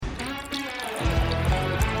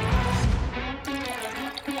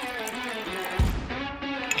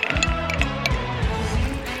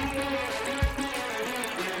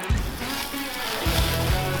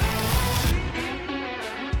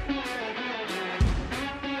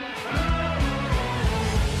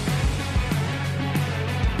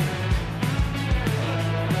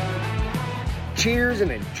Cheers and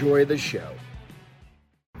enjoy the show.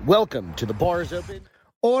 Welcome to The Bars Open.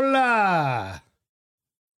 Hola.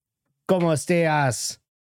 ¿Cómo estás?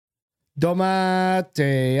 Doma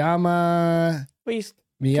te ama. We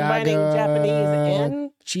Mi combining hago Japanese and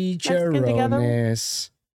chicharrones.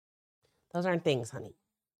 those aren't things, honey.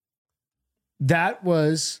 That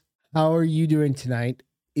was, how are you doing tonight?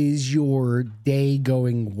 Is your day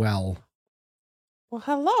going well? Well,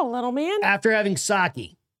 hello, little man. After having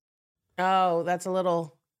sake. Oh, that's a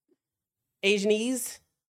little Asianese.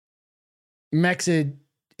 Asian,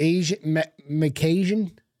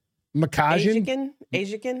 Macasian? Asian.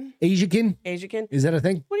 Is that a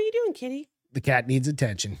thing? What are you doing, kitty? The cat needs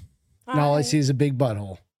attention. And all I see is a big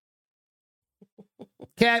butthole.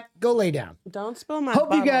 Cat, go lay down. Don't spill my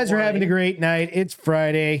Hope you guys bottle are of having a wine. great night. It's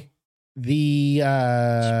Friday, the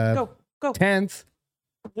Go. 10th,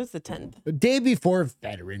 This is the 10th. the day before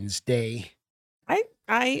Veterans Day.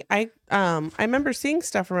 I remember seeing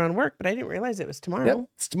stuff around work, but I didn't realize it was tomorrow. Yep,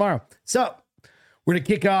 it's tomorrow. So we're going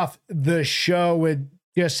to kick off the show with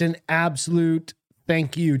just an absolute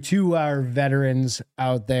thank you to our veterans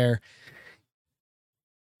out there.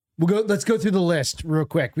 Let's go through the list real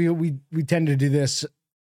quick. We tend to do this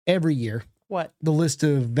every year. What? The list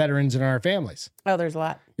of veterans in our families. Oh, there's a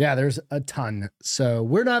lot. Yeah, there's a ton. So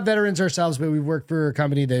we're not veterans ourselves, but we work for a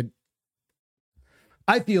company that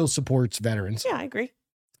I feel supports veterans. Yeah, I agree.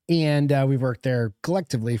 And we've worked there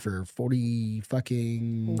collectively for I'm 46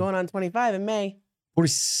 going on 25 in May. or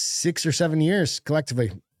 7 years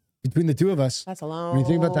collectively between the two of us. That's a long When you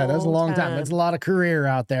think about that, that's a long time. That's a lot of career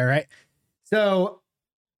out there, right? So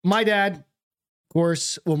my dad, of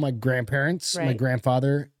course, well, my grandparents, my Right.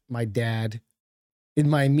 grandfather, my dad, in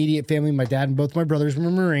my immediate family, my dad and both my brothers were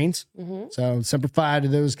Marines. Mm-hmm. So Semper Fi to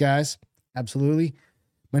those guys. Absolutely.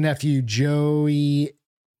 My nephew, Joe,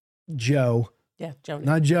 Yeah, Joni.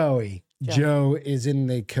 not Joey. Joe. Joe is in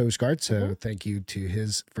the Coast Guard. So Mhm. thank you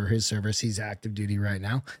for his service. He's active duty right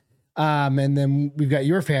now. And then we've got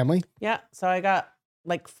your family. Yeah, so I got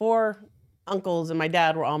like 4 uncles, and my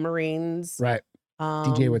dad were all Marines. Right.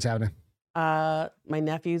 DJ, what's happening? My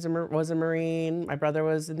nephew's was a Marine. My brother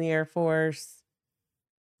was in the Air Force.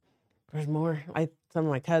 There's more. Some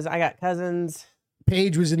of my cousins. I got cousins.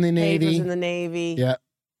 Paige was in the Paige Navy. was in the Navy. Yeah.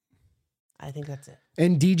 I think that's it.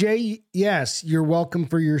 And DJ, yes, you're welcome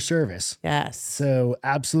for your service. Yes. So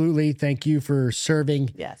absolutely. Thank you for serving.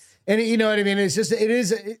 Yes. And you know what I mean? It's just,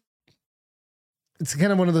 it's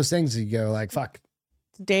kind of one of those things that you go like, fuck.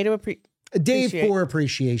 Day to A day Appreciate. for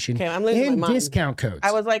appreciation. Okay, I'm losing and my mind. discount codes.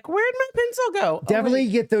 I was like, where'd my pencil go? Oh, Definitely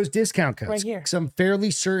wait. get those discount codes. Right here. Because I'm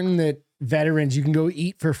fairly certain that veterans, you can go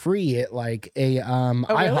eat for free at like a really?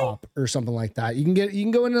 IHOP or something like that. You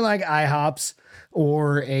can go into like IHOPs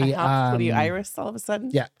or a What are you, Iris, all of a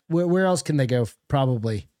sudden? Yeah. Where else can they go?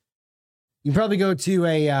 Probably. You can probably go to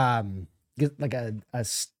a get like a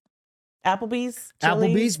Applebee's.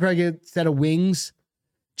 Applebee's, probably get a set of wings,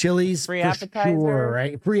 Chili's, Free for appetizer. sure,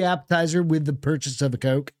 right? Free appetizer with the purchase of a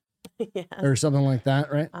Coke Yeah. or something like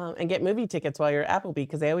that, right? And get movie tickets while you're at Applebee,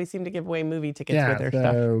 because they always seem to give away movie tickets with their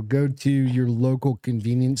stuff. So go to your local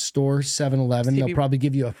convenience store, 7-Eleven. They'll CB probably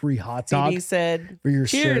give you a free hot dog CD said, for your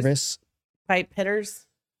Cheers. service. pipe hitters.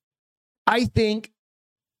 I think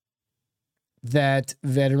that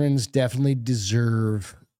veterans definitely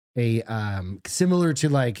deserve a similar to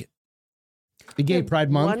like a gay You have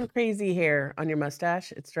pride month. One crazy hair on your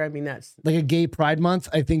mustache. It's driving me nuts. Like a gay pride month,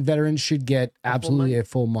 I think veterans should get full absolutely a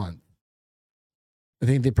full month. I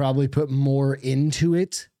think they probably put more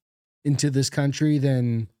into this country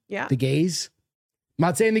than Yeah. the gays. I'm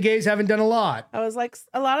not saying the gays haven't done a lot. I was like,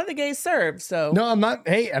 a lot of the gays serve. So No, I'm not.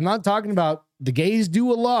 Hey, I'm not talking about the gays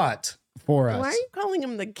do a lot for us. why are you calling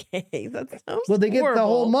them the gays? That sounds Well, they get the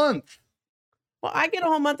whole horrible. month. Well, I get a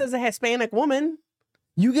whole month as a Hispanic woman.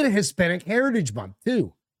 You get a Hispanic Heritage Month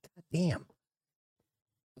too. God damn.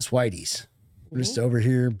 It's whiteys. We're just over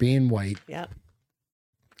here being white, Yeah.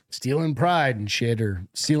 stealing pride and shit, or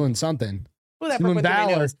stealing something. Ooh, that Stealing broke my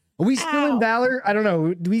valor. nose. Are we stealing Ow. valor? I don't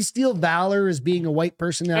know. Do we steal valor as being a white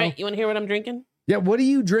person now? All right, you want to hear what I'm drinking? Yeah. What are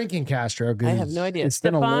you drinking, Castro? 'Cause I have no idea. It's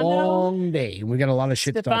been a Stefano- long day, and we got a lot of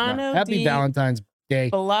shit to talk about. Stefano Happy di Valentine's Day.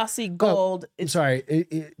 Balassi Gold. I'm sorry.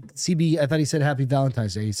 CB, I thought he said Happy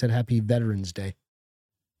Valentine's Day. He said Happy Veterans Day.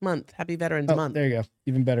 Month. Happy Veterans Oh, Month. there you go.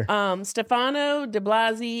 Even better. Stefano di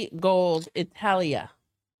Blasi Gold, Italia.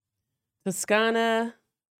 Toscana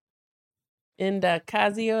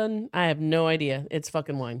Indicazione. I have no idea. It's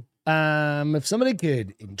fucking wine. If somebody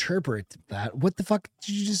could interpret that, what the fuck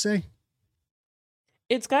did you just say?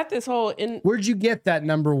 It's got this whole in. Where'd you get that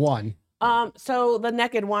number one? So the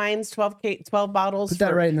Naked Wines, 12 bottles. Put that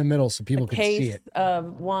for right in the middle so people a can see case it.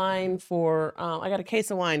 of wine for. I got a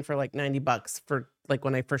case of wine for like $90 for like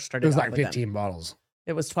when I first started. It was out like with them. 15 bottles.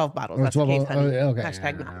 It was 12 bottles. Or That's 12 case, honey. okay.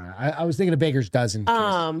 Hashtag not. I was thinking a baker's dozen.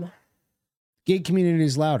 Gay community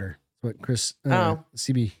is louder. That's what Chris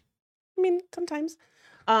CB. I mean, sometimes.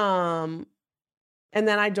 And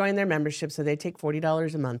then I joined their membership, so they take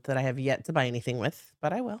 $40 a month that I have yet to buy anything with,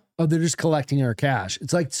 but I will. Oh, they're just collecting our cash.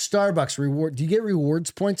 It's like Starbucks reward. Do you get rewards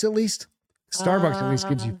points at least? Starbucks at least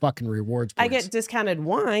gives you fucking rewards points. I get discounted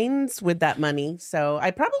wines with that money, so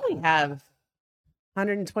I probably have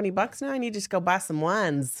 $120 now. I need to just go buy some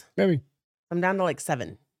wines. Maybe. I'm down to like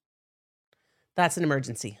 7. That's an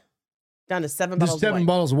emergency. Down to 7 There's bottles 7 of wine.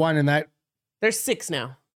 bottles of wine in that. There's 6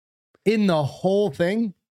 now. In the whole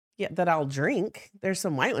thing? Yeah, that I'll drink. There's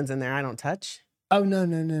some white ones in there I don't touch. Oh, no.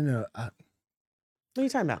 What are you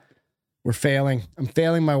talking about? We're failing. I'm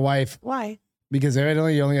failing my wife Why? because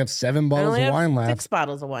evidently you only have 7 bottles of wine left. 6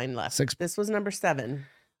 bottles of wine left. 6. This was number 7.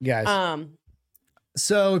 Guys.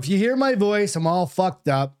 So if you hear my voice, I'm all fucked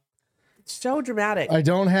up. So dramatic. I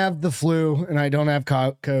don't have the flu and I don't have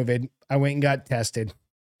COVID. I went and got tested.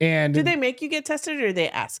 And did they make you get tested or did they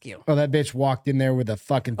ask you? Oh, that bitch walked in there with a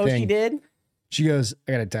fucking thing. Oh, she did? She goes,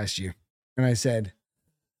 I got to test you. And I said,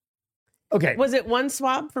 okay. Was it one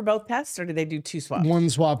swab for both tests or did they do 2 swabs? One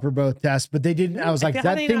swab for both tests, but they didn't. I was like, is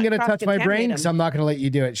that thing going to touch my brain? Because I'm not going to let you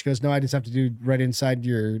do it. She goes, no, I just have to do right inside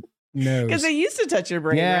your nose. Because they used to touch your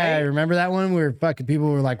brain, yeah, right? I remember that one where fucking people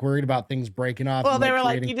were like worried about things breaking off. Well, they were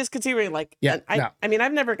like, you just could see where like, yeah. I mean,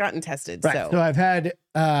 I've never gotten tested. Right. So I've had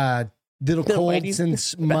little cold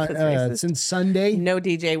since Sunday. No,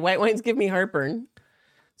 DJ. White wines give me heartburn.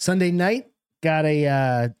 Sunday night, got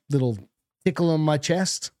a little tickle on my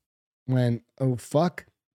chest. Went, oh, fuck.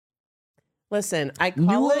 Listen, I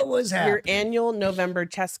call it your happening. annual November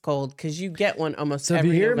chest cold because you get one almost so every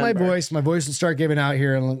if you hear November. my voice will start giving out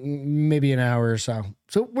here in maybe an hour or so.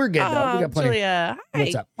 So we're good, though. We got plenty. Julia, hi.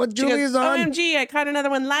 What's up? What She Julia's goes, on? OMG, I caught another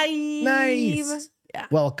one live. Nice. Yeah.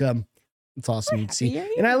 Welcome. It's awesome to see. you're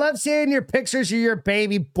here. And I love seeing your pictures of your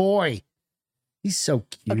baby boy. He's so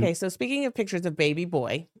cute. Okay, so speaking of pictures of baby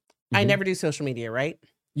boy, I never do social media, right?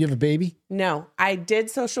 You have a baby? No, I did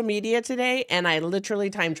social media today and I literally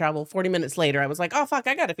time traveled 40 minutes later. I was like, oh, fuck,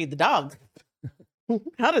 I got to feed the dog.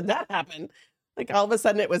 How did that happen? Like all of a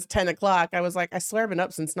sudden it was 10 o'clock. I was like, I swear I've been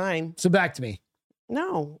up since 9. So back to me.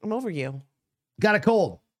 No, I'm over you. Got a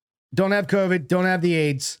cold. Don't have COVID. Don't have the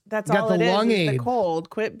AIDS. That's got all the it lung is aid. the cold.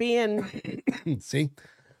 Quit being See?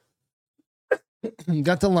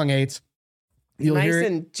 Got the lung AIDS. You'll nice hear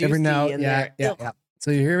it and juicy every now. in Yeah. there. So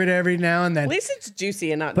you hear it every now and then. At least it's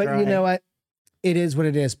juicy and not But dry. you know what? It is what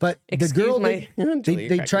it is. But Excuse the girl, my- Julia,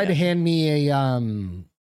 they crack tried me to up. hand me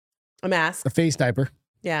A mask. a face diaper,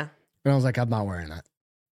 Yeah. and I was like, I'm not wearing that.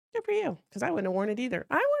 Good for you. Because I wouldn't have worn it either.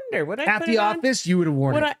 I wonder, would I At put the it on? office, you would have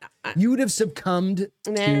worn Would it. I You would have succumbed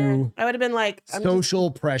nah, to I would have been like, social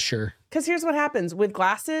pressure. because here's what happens with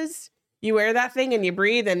glasses. You wear that thing and you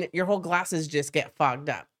breathe and your whole glasses just get fogged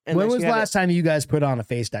up. When unless was you the have last time you guys put on a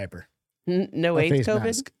face diaper? no A AIDS face COVID?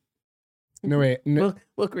 mask? No way. No,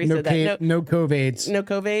 Look, reset that. no COVIDs. No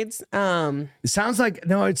COVIDs. It sounds like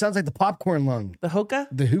the popcorn lung, The hookah.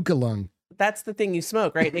 the hookah lung. That's the thing you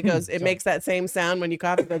smoke, right? It goes. It makes that same sound when you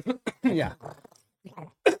cough. It goes. Yeah.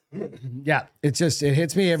 Yeah. It's just, it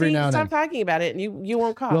hits me every See, now and stop then. talking about it, and you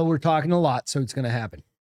won't cough. Well, we're talking a lot, so it's going to happen.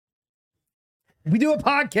 We do a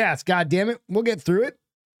podcast. God damn it. We'll get through it.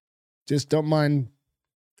 Just don't mind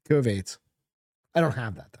COVIDs. I don't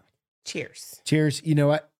have that though. Cheers. Cheers. You know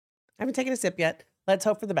what? I haven't taken a sip yet. Let's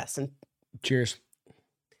hope for the best. And Cheers.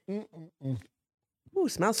 ooh,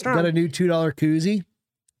 smells strong. Got a new $2 koozie. It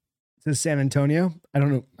says San Antonio. I don't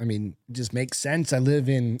know. I mean, it just makes sense. I live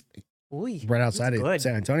in Ooh, right outside it's of good.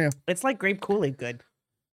 San Antonio. It's like grape Kool-Aid good.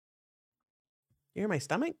 You hear my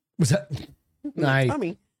stomach? Was that My nice?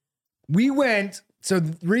 tummy. We went. So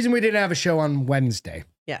the reason we didn't have a show on Wednesday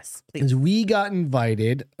Yes, please. is we got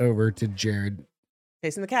invited over to Jared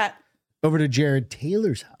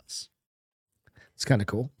Taylor's house. It's kind of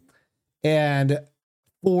cool. And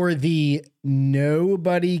for the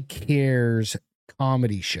Nobody Cares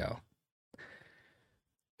comedy show.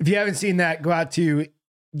 If you haven't seen that, go out to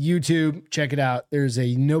YouTube, check it out. There's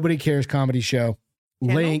a Nobody Cares comedy show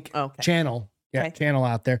link channel. Yeah, Okay. channel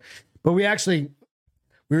out there. But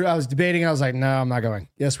I was debating. I was like, no, I'm not going.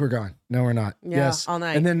 Yes, we're going. No, we're not. Yeah, yes. all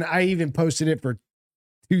night. And then I even posted it for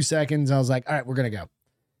 2 seconds. I was like, all right, we're going to go.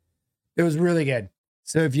 It was really good.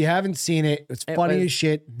 So if you haven't seen it, it's funny as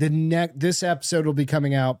shit. This episode will be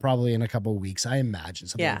coming out probably in a couple of weeks, I imagine.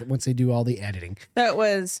 Once they do all the editing. That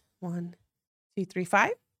was 1, 2, 3,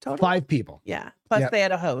 5. total? 5 people. Yeah. Plus Yep. they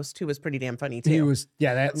had a host who was pretty damn funny too. He was,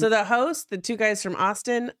 yeah. That, So the host, the 2 guys from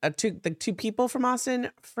Austin, the 2 people from Austin,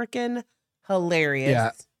 freaking hilarious.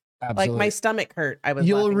 Yeah, absolutely. Like my stomach hurt. I was.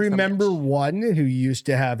 You'll laughing remember so much. one who used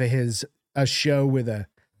to have a show with a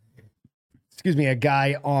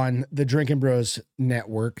guy on the Drinking Bros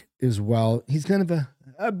network as well. He's kind of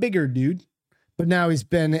a bigger dude, but now he's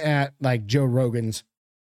been at like Joe Rogan's,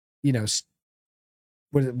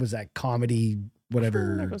 what was that comedy,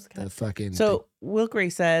 whatever the fucking. So Will Gray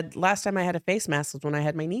said last time I had a face mask was when I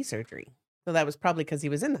had my knee surgery. So that was probably because he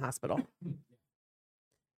was in the hospital.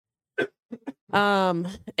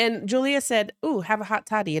 And Julia said, "Ooh, have a hot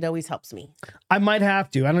toddy. It always helps me." I might have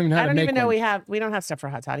to. I don't even know how I to don't make even know one. we don't have stuff for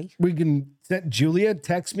hot toddy. We can Julia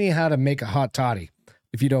text me how to make a hot toddy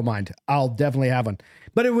if you don't mind. I'll definitely have one.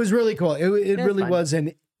 But it was really cool. It really fun. was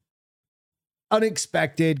an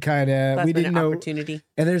unexpected kind of. We didn't know. Opportunity.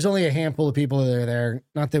 And there's only a handful of people that are there.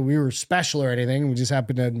 Not that we were special or anything. We just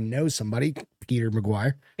happened to know somebody, Peter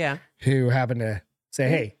McGuire, Yeah. who happened to say,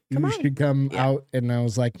 "Hey, come you on." should come Yeah. out." And I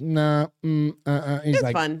was like, "Nah, He's It's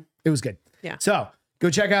like, fun. it was good. Yeah. So go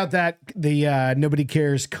check out the Nobody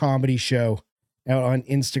Cares comedy show out on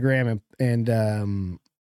Instagram and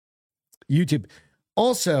YouTube.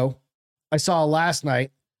 Also, I saw last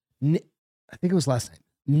night, I think it was last night,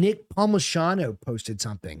 Nick Palmisano posted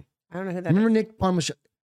something. I don't know who that Remember is. Nick Palmisano?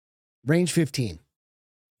 Range 15.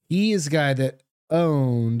 He is the guy that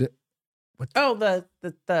owned. Oh,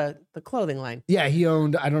 the clothing line. Yeah, he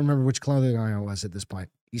owned. I don't remember which clothing line it was at this point.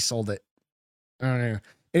 He sold it. I don't know.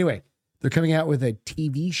 Anyway, they're coming out with a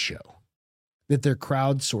TV show that they're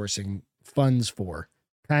crowdsourcing funds for,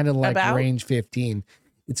 kind of like About? Range 15.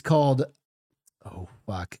 It's called. Oh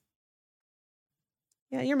fuck!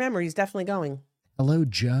 Yeah, your memory's definitely going. Hello,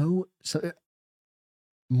 Joe. So,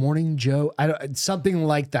 Morning Joe. I don't something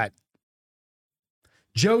like that.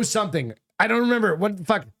 Joe something. I don't remember. What the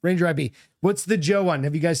fuck? Ranger IP. What's the Joe one?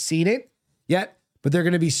 Have you guys seen it yet? But they're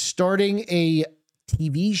going to be starting a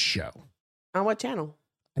TV show. On what channel?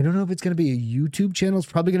 I don't know if it's going to be a YouTube channel. It's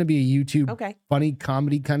probably going to be a YouTube Okay. funny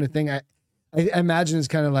comedy kind of thing. I imagine it's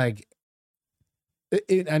kind of like,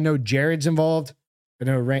 I know Jared's involved. I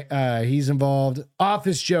know he's involved.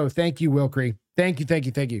 Office Joe. Thank you, Wilkery. Thank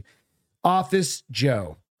you. Office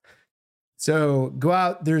Joe. So go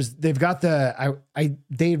out. They've got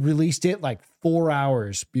they released it like 4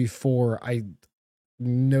 hours before I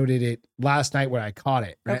noted it last night when I caught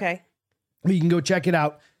it. Right? Okay. You can go check it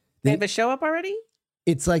out. They have a show up already?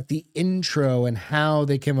 It's like the intro and how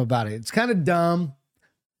they came about it. It's kind of dumb,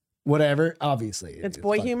 whatever. Obviously, It's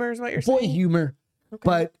boy fun. humor is what you're Boy saying? humor, Okay.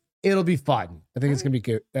 but it'll be fun. I think it's gonna be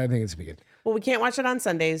good. I think it's gonna be good. Well, we can't watch it on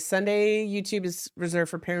Sundays. Sunday YouTube is reserved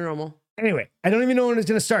for paranormal. Anyway, I don't even know when it's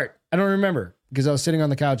gonna start. I don't remember because I was sitting on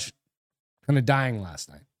the couch, kind of dying last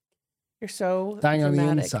night. You're so Dying on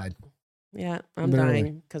dramatic. the inside. Yeah, I'm Literally.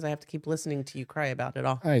 dying because I have to keep listening to you cry about it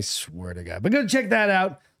all. I swear to God. But go check that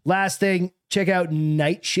out. Last thing, check out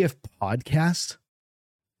Night Shift Podcast,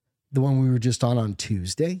 the one we were just on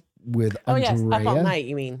Tuesday with Oh, Andrea. yes, up all night,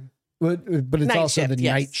 you mean? But it's Night also Shift, the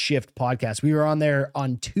yes. Night Shift Podcast. We were on there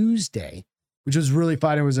on Tuesday, which was really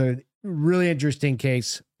fun. It was a really interesting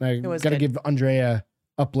case. I was got to good. give Andrea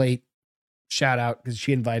up late shout out because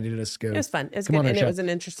she invited us to go. It was fun. It's Come good. on our And show. it was an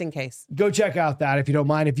interesting case. Go check out that if you don't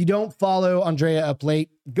mind. If you don't follow Andrea Up Late,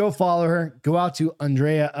 go follow her. Go out to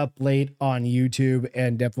Andrea Up Late on YouTube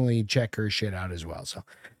and definitely check her shit out as well. So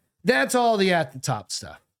that's all the at the top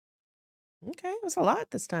stuff. Okay, it was a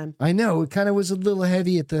lot this time. I know it kind of was a little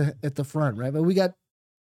heavy at the front, right? But we have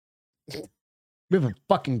a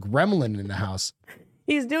fucking gremlin in the house.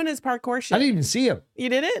 He's doing his parkour shit. I didn't even see him. You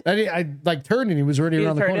did it? I like turned and he was already You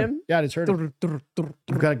around just the heard corner. him? Yeah, I just heard him.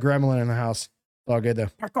 We've got a gremlin in the house. All good though.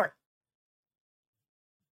 Parkour.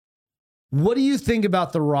 What do you think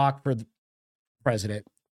about The Rock for the president?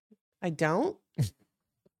 I don't.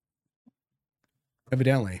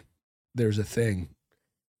 Evidently, there's a thing.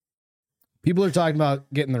 People are talking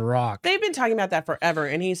about getting The Rock. They've been talking about that forever,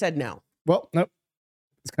 and he said no. Well, nope.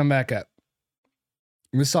 Let's come back up.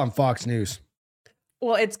 This is on Fox News.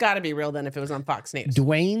 Well, it's got to be real then if it was on Fox News.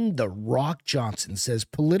 Dwayne The Rock Johnson says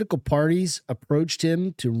political parties approached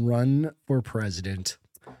him to run for president.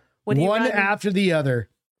 Would he One run after the other.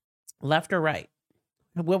 left or right?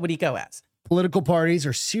 What would he go as? Political parties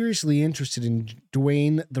are seriously interested in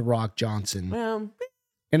Dwayne The Rock Johnson Well,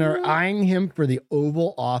 and are eyeing him for the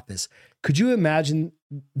Oval Office. Could you imagine?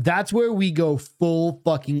 That's where we go full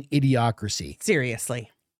fucking idiocracy, seriously.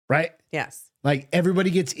 right? Yes. Like everybody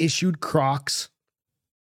gets issued Crocs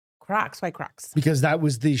Crocs. Why Crocs? because that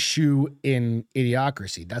was the shoe in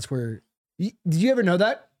idiocracy. That's where. Did you ever know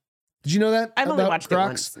that? Did you know that? I've only about watched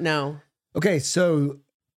Crocs? it once. No. Okay, so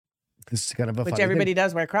this is kind of a Which funny everybody thing.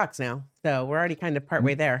 does wear Crocs now. So we're already kind of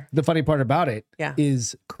partway there. The funny part about it Yeah.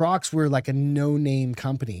 is Crocs were like a no-name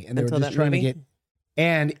company, and they Until were just that trying movie? to get.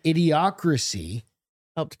 And Idiocracy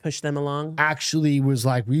Helped push them along. actually was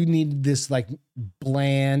like, we needed this like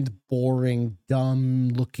bland, boring,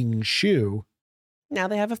 dumb-looking shoe, Now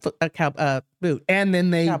they have a boot. and then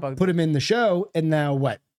they Cowboy put them in the show, and now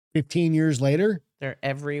what? 15 years later, They're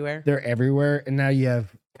everywhere. they're everywhere, and now you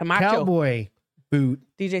have Camacho. cowboy boot.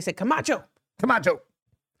 DJ said Camacho Camacho.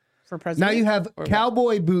 for president. Now you have Or what?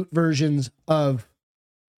 cowboy boot versions of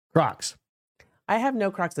Crocs. I have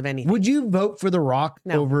no Crocs of anything. Would you vote for The Rock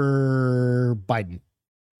No. over Biden?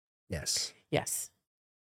 Yes. Yes.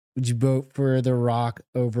 Would you vote for The Rock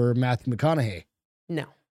over Matthew McConaughey? No.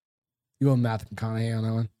 You go with Matthew McConaughey on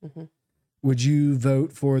that one? Mhm. Would you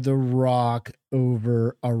vote for The Rock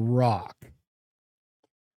over a rock?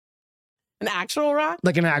 An actual rock?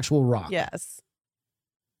 Like an actual rock? Yes.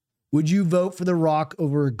 Would you vote for The Rock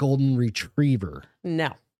over a golden retriever? No.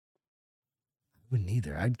 I wouldn't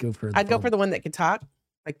either. I'd go for I'd go for the one that could talk,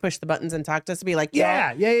 like push the buttons and talk to us to be like,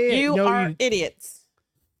 Yeah. you No, are idiots.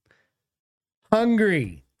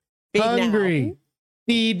 hungry. Feed Hungry. now.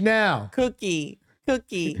 Feed now. Cookie.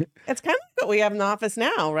 It's kind of what we have in the office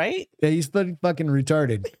now, right? Yeah, he's fucking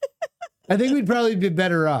retarded. I think we'd probably be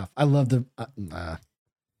better off. I love the. All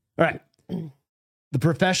right. The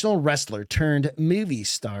professional wrestler turned movie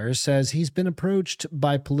star says he's been approached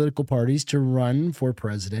by political parties to run for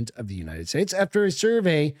president of the United States after a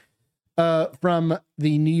survey from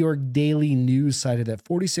the New York Daily News cited that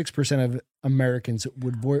 46% of Americans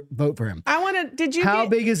would vote for him. I want to. Did you? How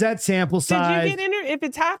big is that sample size? Did you get in? If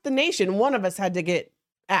it's half the nation, one of us had to get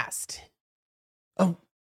asked. Oh.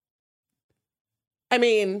 I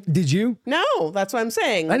mean, Did you? no, that's what I'm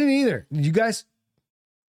saying. I didn't either. Did you guys?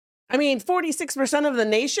 I mean, 46% of the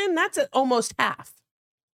nation, that's almost half.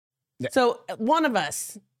 Yeah. So one of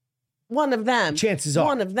us, one of them, Chances are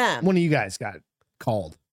one of them. one of you guys got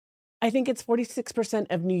called. I think it's 46%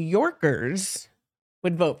 of New Yorkers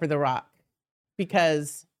would vote for The Rock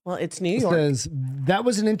because, well, it's New York. Says that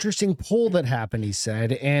was an interesting poll that happened, he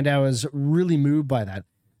said, and I was really moved by that.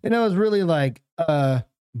 And I was really like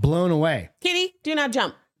blown away. Kitty, do not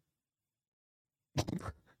jump.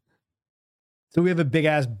 So we have a big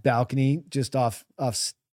ass balcony just off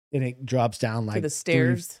and it drops down like the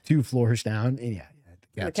stairs. 2 floors down. And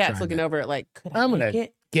yeah, The cat's looking over it like, could I I'm make gonna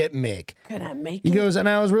it? get Mick. Could I make He it? goes, and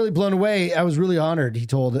I was really blown away. I was really honored. He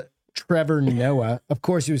told Trevor Noah. Of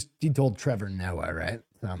course, he told Trevor Noah, right?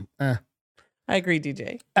 So, I agree,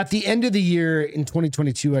 DJ. At the end of the year in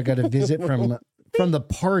 2022, I got a visit from the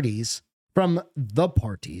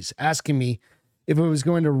parties asking me if I was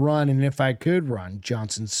going to run and if I could run.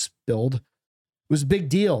 Johnson spilled. It was a big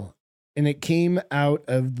deal, and it came out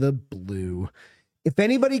of the blue. If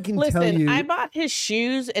anybody can tell Listen, you, I bought his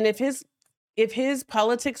shoes, and if his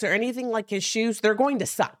politics are anything like his shoes, they're going to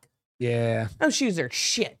suck. yeah, Those shoes are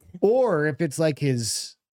shit. or if it's like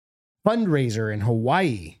his fundraiser in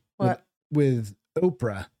Hawaii What? with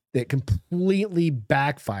Oprah that completely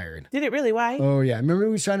backfired. Did it really? Why? Oh yeah, remember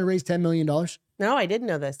he was trying to raise $10 million. No, I didn't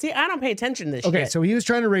know this. See, I don't pay attention to this Okay, shit. so he was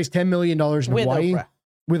trying to raise $10 million in With Hawaii Oprah.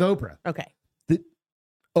 with Oprah. Okay.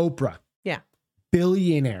 Oprah, Yeah.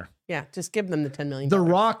 billionaire. Yeah. Just give them the $10 million. The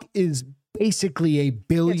Rock is basically a Yeah,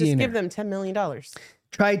 billionaire. just give them $10 million.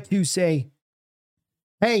 Tried to say,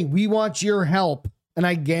 "Hey, we want your help," and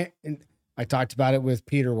I talked about it with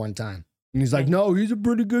Peter one time, and he's like, Okay. "No, he's a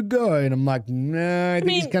pretty good guy," and I'm like, "Nah, I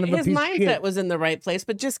think he's kind of a his piece of mindset shit." was in the right place,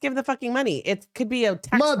 but just give the fucking money. It could be a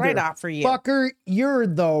tax Mother write-off for you. Fucker, you're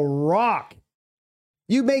the Rock.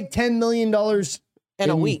 You make $10 million In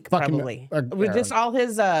a in week, fucking- probably. With just all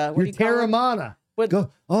his, what do Your you call it? Terramana. With,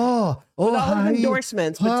 Go. Oh, with all hi. his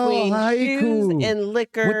endorsements Oh, between shoes haiku. and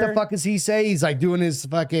liquor. What the fuck does he say? He's like doing his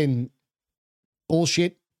fucking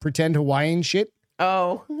bullshit, pretend Hawaiian shit.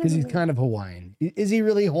 Oh. Because he's kind of Hawaiian. Is he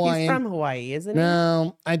really Hawaiian? He's from Hawaii, isn't he?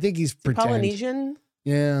 No, I think he's pretend. Polynesian?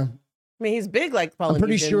 Yeah. I mean, he's big like Polynesian. I'm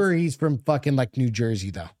pretty sure he's from fucking like New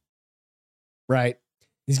Jersey though. Right?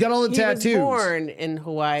 He's got all the tattoos. He was born in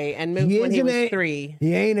Hawaii and moved He when he isn't was a- 3.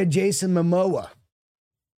 He ain't a Jason Momoa.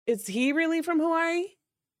 Is he really from Hawaii?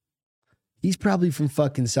 He's probably from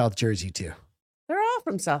fucking South Jersey too. They're all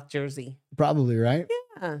from South Jersey. Probably, right?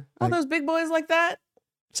 Yeah. All Like- those big boys like that?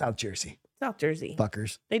 South Jersey. South Jersey.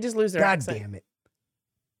 Fuckers. They just lose their God accent. damn it.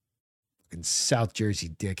 Fucking South Jersey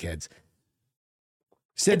dickheads.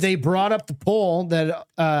 Said they brought up the poll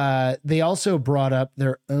that they also brought up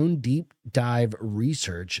their own deep dive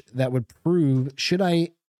research that would prove should I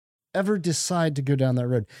ever decide to go down that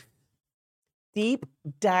road. deep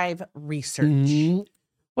dive research. Mhm.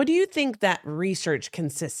 What do you think that research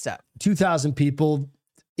consists of? 2,000 people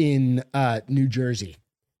in New Jersey.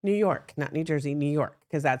 New York, not New Jersey, New York,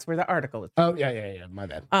 because that's where the article is. Oh, yeah. My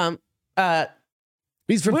bad.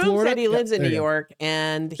 He's from Boom Florida. said he lives in there New you go. York,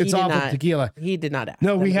 and he It's did off not. of tequila. He did not ask.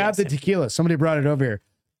 No, we Nobody have the asked him. tequila. Somebody brought it over here.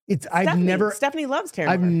 Stephanie loves Terramar.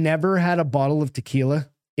 I've never had a bottle of tequila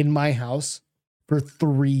in my house for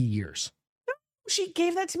 3 years. She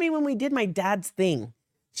gave that to me when we did my dad's thing.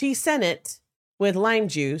 She sent it with lime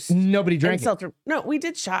juice. Nobody drank it. Seltzer. No, we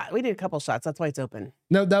did a couple shots. That's why it's open.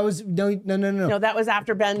 No, that was no. No, that was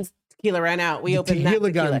after Ben's tequila ran out. We opened that tequila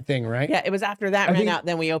tequila gun thing, right? Yeah, it was after that I ran think out.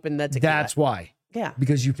 Then we opened the tequila. That's why. Yeah.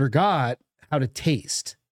 Because you forgot how to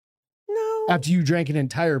taste No. after you drank an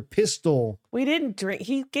entire pistol. We didn't drink.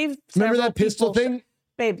 He gave. Remember several that pistol people thing?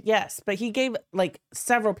 Babe, yes, but he gave like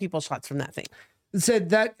several people shots from that thing. It said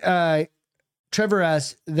that Trevor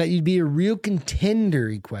asked that you'd be a real contender.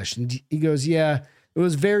 He questioned. He goes, "Yeah, it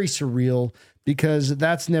was very surreal because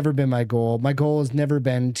that's never been my goal. My goal has never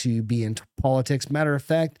been to be into politics. Matter of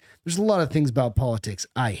fact, there's a lot of things about politics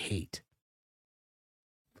I hate."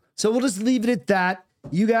 So we'll just leave it at that.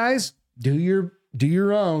 You guys do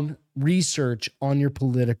your own research on your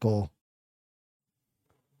political.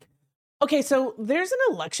 Okay, so there's an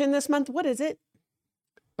election this month. What is it?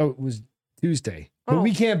 Oh, it was Tuesday, but Oh.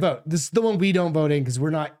 we can't vote. This is the one we don't vote in because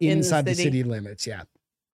we're not In the inside the city. city limits. Yeah.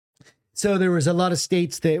 So there was a lot of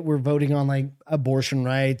states that were voting on like abortion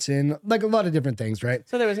rights and like a lot of different things, right?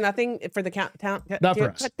 So there was nothing for the count. Not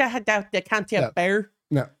for us. The county of No. Bear.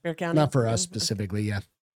 No, Bear County. not for us specifically. Yeah.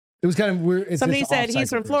 It was kind of weird. It's Somebody just said he's off-cycle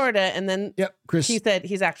from for us. Florida, and then Yep. Chris. he said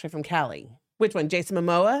he's actually from Cali. Which one? Jason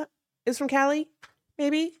Momoa is from Cali,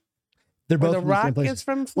 maybe? They're Or both The from the same Rock place. is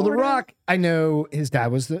from Well, Florida. The Rock, I know his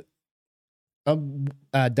dad was the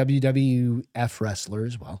WWF wrestler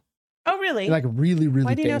as well. Oh, really? Like really, really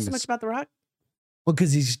Why do you know famous. so much about The Rock? Well,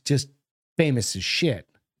 because he's just famous as shit.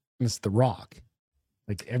 And it's The Rock.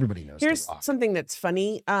 Like everybody knows Here's The Rock. something that's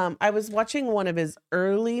funny. I was watching one of his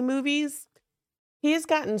early movies. He has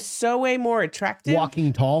gotten so way more attractive.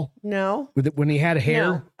 Walking Tall No. with it when he had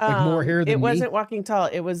hair, No. like more hair than it me. wasn't Walking Tall.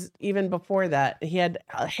 It was even before that. He had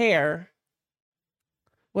hair.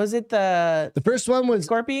 Was it the The first one was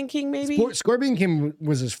Scorpion King? Maybe. Scorpion King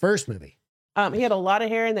was his first movie. He had a lot of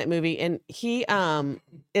hair in that movie, and he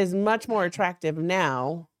is much more attractive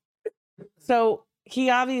now. So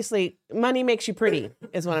he obviously money makes you pretty,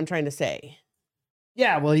 is what I'm trying to say.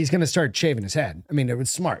 Yeah, well, he's gonna start shaving his head. I mean, it was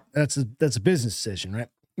smart. That's a business decision, right?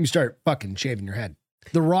 You start fucking shaving your head.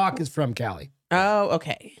 The Rock is from Cali. Oh,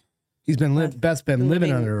 okay. He's been Beth's been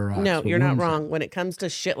living under a rock. No, so you're not what wrong. When it comes to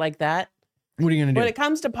shit like that, are you gonna do? when it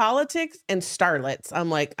comes to politics and starlets, I'm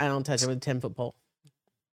like, I don't touch it with a 10-foot pole.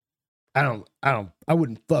 I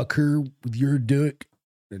wouldn't fuck her with your dick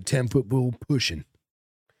and 10-foot bull pushing.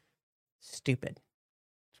 Stupid.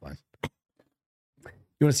 It's fine.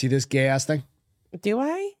 You want to see this gay ass thing? Do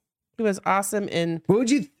I? He was awesome in What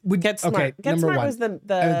would Get Smart. Okay, Get number Smart one. was the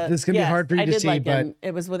this is gonna be hard for you I to did see, like but him.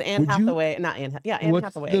 It was with Anne would you- Hathaway. Not Anne. Yeah, Anne What's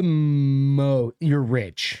Hathaway. you're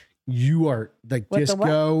rich. You are like What, just the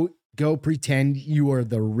what? go pretend you are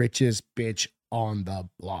the richest bitch on the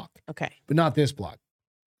block, Okay. but not this block.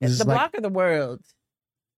 This It's is the like, block of the world.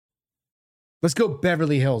 let's go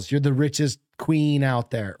Beverly Hills. You're the richest queen out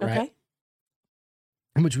there, right? Okay.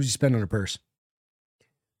 How much would you spend on a purse?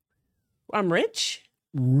 I'm rich.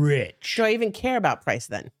 Rich. Do I even care about price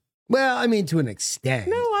then? Well, I mean, to an extent.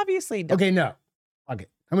 No, obviously. Don't. Okay, no. Okay.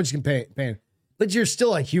 How much you can pay? But you're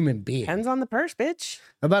still a human being. Depends on the purse, bitch.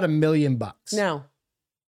 About $1 million. No.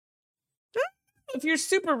 If you're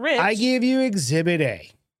super rich. I give you Exhibit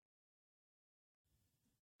A.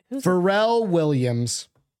 Who's- Pharrell Williams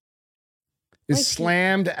is Why is he-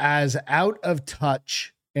 slammed as out of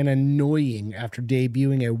touch and annoying after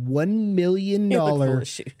debuting a $1 million You look full of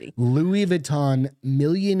shooting. Louis Vuitton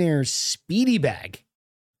millionaire speedy bag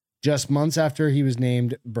just months after he was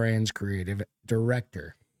named brand's creative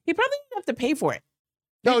director. He probably didn't have to pay for it.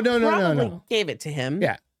 No, They no. probably gave it to him.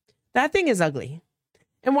 Yeah. That thing is ugly.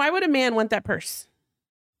 And why would a man want that purse?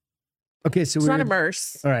 Okay, so It's we're not a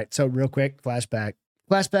purse. all right. So real quick, flashback.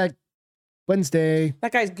 Wednesday.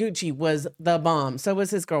 That guy's Gucci was the bomb. So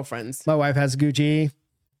was his girlfriend's. My wife has Gucci.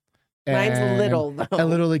 Mine's and little though. I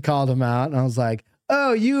literally called him out, and I was like,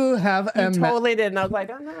 "Oh, you have He a." totally did. And I was like,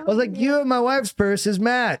 oh, no. I was like, "You and my wife's purses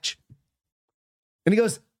match," and he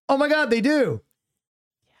goes, "Oh my god, they do!"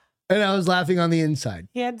 And I was laughing on the inside.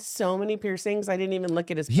 He had so many piercings. I didn't even look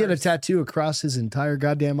at his purse. He had a tattoo across his entire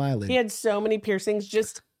goddamn eyelid. He had so many piercings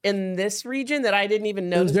just in this region that I didn't even It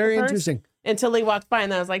notice. was very the purse interesting. until he walked by,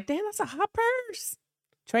 and I was like, damn, that's a hot purse.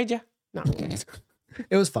 Trade ya. No.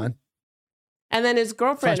 It was fun. And then his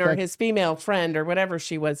girlfriend or Flashback. his female friend or whatever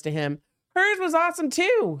she was to him, hers was awesome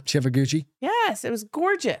too. Did you have a Gucci? Yes, it was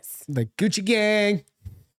gorgeous. The Gucci gang.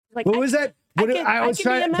 Like, What was that? What I was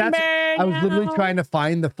can be a trying. member I was literally now. trying to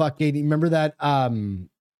find the fucking. Remember that? Oh, hang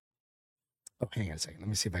on a second. Let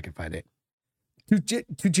me see if I can find it. Two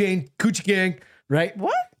chain Gucci gang. Right?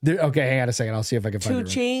 What? Okay, hang on a second. I'll see if I can find it.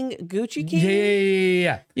 Ching Gucci Yeah, King?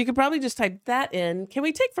 yeah. You could probably just type that in. Can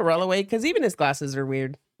we take Pharrell away? Because even his glasses are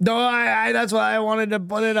weird. No, that's why I wanted to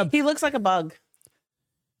put it up. He looks like a bug.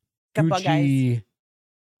 Got bug eyes. Gucci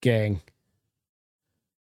gang.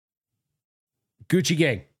 Gucci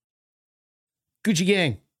gang. Gucci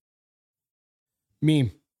gang.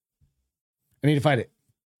 Meme. I need to find it.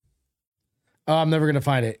 Oh, I'm never gonna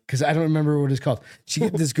find it because I don't remember what it's called.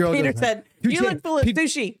 This girl. Peter goes, said, Gucci- "You look full of Pe-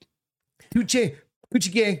 sushi."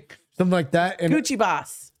 Gucci gang, something like that. And Gucci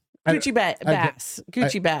boss. I- Gucci bass.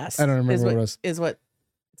 Gucci bass. I don't remember what it was. Is what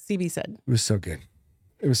CB said. It was so good.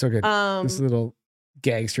 It was so good. This little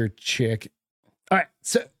gangster chick. All right,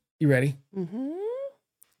 so you ready?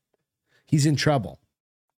 He's in trouble.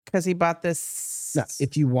 Because he bought this. Now,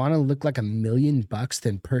 if you want to look like $1 million,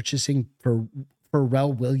 then purchasing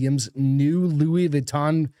Pharrell Williams' new Louis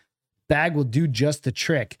Vuitton bag will do just the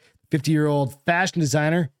trick. 50-year-old fashion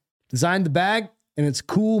designer designed the bag, and it's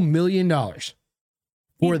cool $1 million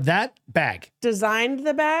for that bag. Designed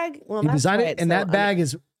the bag? Well, He that's designed why it, it's and so that bag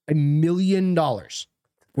is $1 million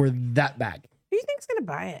for that bag. Who do you think's gonna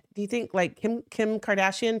buy it? Do you think like Kim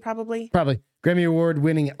Kardashian probably? Probably. Grammy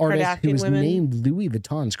Award-winning artist who Kardashian was women. named Louis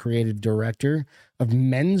Vuitton's creative director of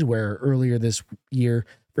menswear earlier this year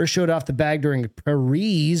first showed off the bag during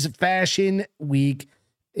Paris Fashion Week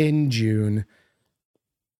in June.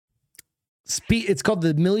 It's called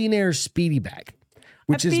the Millionaire Speedy Bag,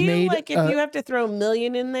 which I is feel made. like if you have to throw $1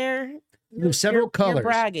 million in there, There's several colors. You're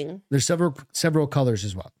bragging. There's several colors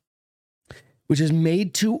as well. Which is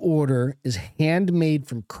made to order, is handmade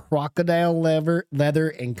from crocodile leather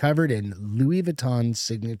and covered in Louis Vuitton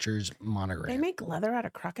signatures monogram. They make leather out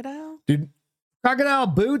of crocodile? Dude, crocodile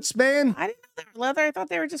boots, man. I didn't know they were leather. I thought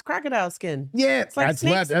they were just crocodile skin. Yeah, It's like that's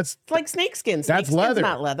snakes. leather. That's It's like snake skin. That's Snake leather. Skin's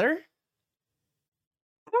not leather.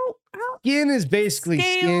 I don't skin is basically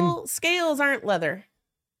skin. Scales aren't leather.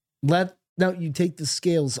 No, you take the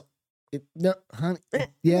scales. No, honey.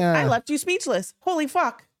 Yeah, I left you speechless. Holy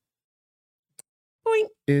fuck. Boink.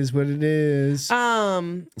 is what it is.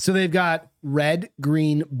 So they've got red,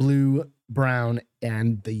 green, blue, brown,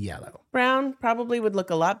 and the yellow. Brown probably would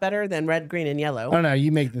look a lot better than red, green, and yellow. I don't know.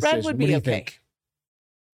 You make the decision. Red would What be do you okay. think?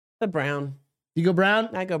 The brown. You go brown?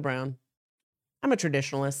 I go brown. I'm a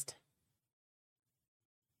traditionalist.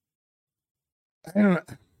 I don't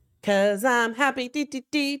know. Cause I'm happy. I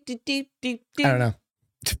don't know.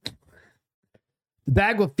 The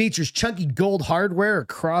bag will features chunky gold hardware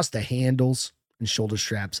across the handles and shoulder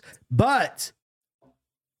straps. But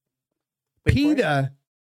PETA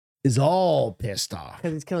is all pissed off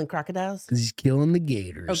Because he's killing crocodiles? because he's killing the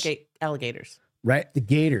gators. Okay, alligators. Right? The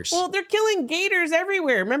gators. Well, they're killing gators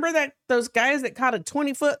everywhere. Remember those guys that caught a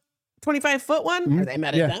 25-foot one? Mhm. Are they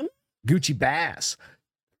mad Yeah. at them? Gucci Bass.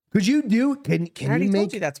 Could you do, can I already you told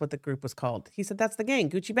make, you that's what the group was called. He said that's the gang,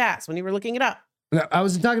 Gucci Bass, when you were looking it up. No, I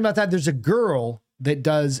wasn't talking about that. There's a girl that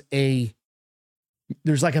does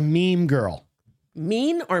there's like a meme girl.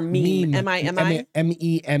 Mean or meme? M-I-M-I?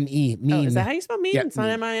 M-E-M-E. Meme. Oh, is that how you spell meme? Yeah, It's not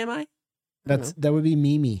meme. M-I-M-I? That would be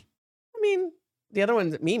Mimi. I mean, the other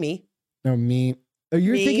one's Mimi. No, meme. Oh,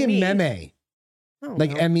 you're thinking meme. Oh,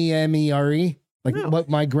 Like no. M-E-M-E-R-E? Like No. what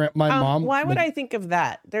my mom. Why would like- I think of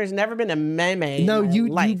that? There's never been a meme. No, in my you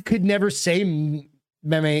life. could never say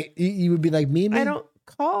meme. You would be like meme. I don't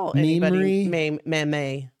call anybody Memery?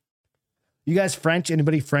 meme. You guys French?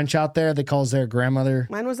 Anybody French out there that calls their grandmother?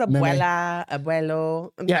 Mine was Meme. abuela,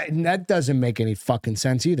 abuelo. Yeah, and that doesn't make any fucking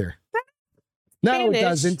sense either. No, it Spanish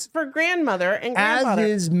doesn't. For grandmother and As grandfather.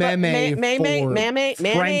 is But meme for French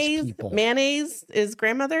mayonnaise, people. mayonnaise is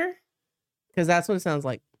grandmother? Because that's what it sounds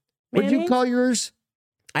like. What do you Mayonnaise? call yours?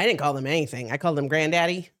 I didn't call them anything. I called them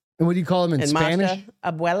granddaddy And what do you call them in and Spanish? Masha,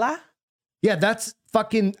 abuela. Yeah, that's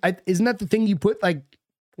fucking. Isn't that the thing you put like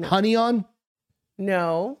No. honey on?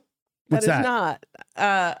 No, What's that is that?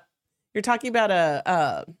 not. You're talking about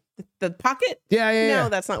the pocket? Yeah, yeah, yeah. No,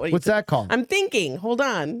 that's not what you What's said. that called? I'm thinking. Hold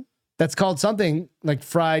on. That's called something like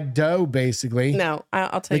fried dough, basically. No,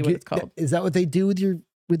 I'll tell you Like what it's called. Is that what they do with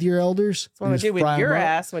your elders? That's what I They just do with fry 'em your up?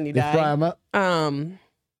 ass when you They fry die. them up.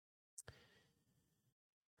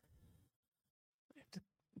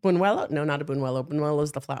 Buñuelo? No, not a buñuelo. Buñuelo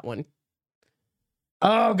is the flat one.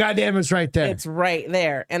 Oh, goddamn, it's right there. It's right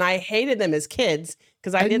there. And I hated them as kids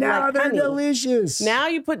because I and didn't now like they're honey. delicious. Now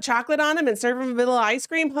you put chocolate on them and serve them a little ice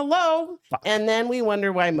cream. Hello. Fuck. And then we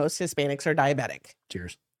wonder why most Hispanics are diabetic.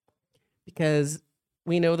 Cheers. Because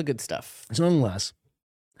we know the good stuff. So unless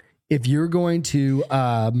if you're going to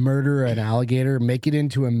murder an alligator, make it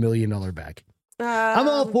into $1 million bag. I'm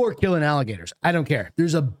all for killing alligators. I don't care.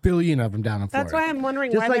 There's a billion of them down in Florida. That's why I'm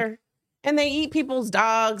wondering Just why like- they're... And they eat people's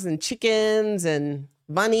dogs and chickens and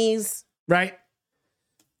bunnies. Right?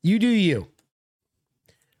 You do you.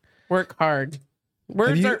 Work hard.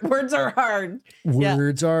 Words are hard. Yeah.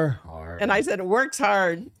 Words are hard. And I said, works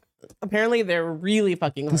hard. Apparently, they're really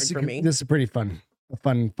fucking hard this for me. This is a pretty fun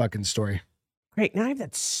fucking story. Great. Now I have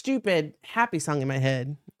that stupid happy song in my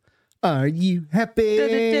head. Are you happy?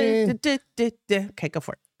 Okay, go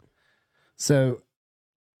for it. So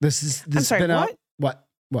this I'm sorry, been what? out.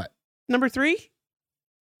 What? Number 3?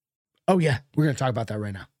 Oh yeah, we're gonna talk about that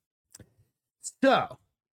right now. So,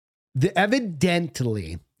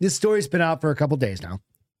 evidently, this story's been out for a couple days now,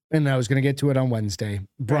 and I was gonna get to it on Wednesday.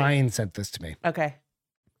 Brian sent this to me. Okay.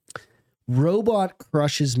 Robot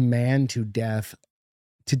crushes man to death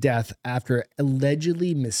after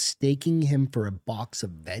allegedly mistaking him for a box of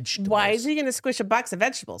vegetables. Why is he going to squish a box of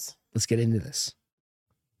vegetables? Let's get into this.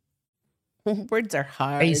 Words are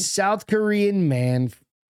hard. A South Korean man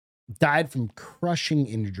died from crushing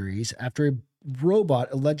injuries after a robot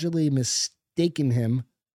allegedly mistook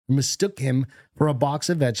him for a box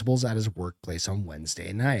of vegetables at his workplace on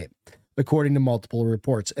Wednesday night, according to multiple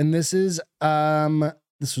reports. And this is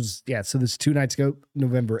this is 2 nights ago,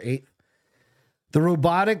 November 8th. The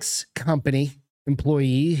robotics company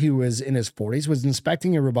employee, who was in his 40s, was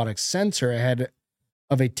inspecting a robotics sensor ahead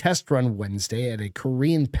of a test run Wednesday at a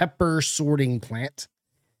Korean pepper sorting plant.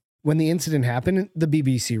 When the incident happened, the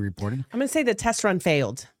BBC reported. I'm going to say the test run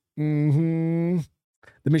failed. The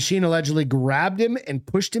machine allegedly grabbed him and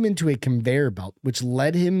pushed him into a conveyor belt, which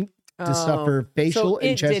led him to suffer facial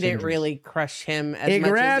and chest didn't injuries. really crush him as It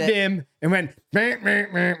much grabbed as it... him and went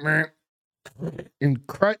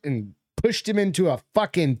and pushed him into a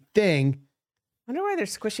fucking thing. I wonder why they're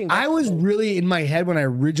squishing I was vegetables. really in my head when I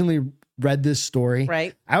originally read this story.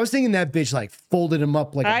 Right. I was thinking that bitch like folded him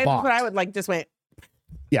up like a box. But I would like just went...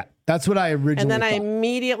 Yeah, that's what I originally And then I thought.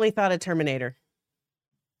 immediately thought of Terminator.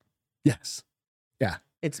 Yes. Yeah.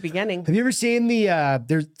 It's beginning. Have you ever seen the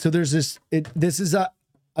there's this this is a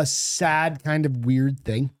sad kind of weird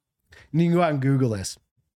thing. And you can go out and Google this.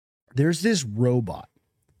 There's this robot.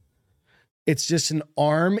 It's just an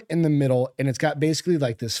arm in the middle, and it's got basically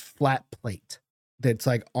like this flat plate that's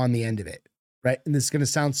like on the end of it. Right. And this is gonna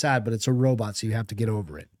sound sad, but it's a robot, so you have to get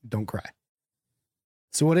over it. Don't cry.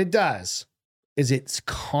 So what it does is it's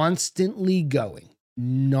constantly going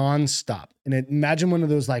nonstop. And imagine one of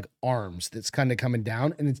those like arms that's kind of coming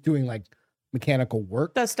down and it's doing like mechanical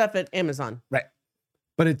work. Does stuff at Amazon. Right.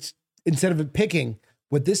 But it's instead of it picking,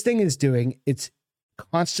 what this thing is doing, it's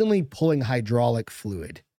constantly pulling hydraulic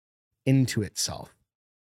fluid into itself.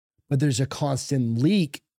 But there's a constant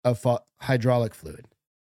leak of hydraulic fluid.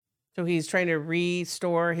 So he's trying to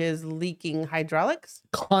restore his leaking hydraulics?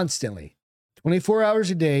 Constantly. 24 hours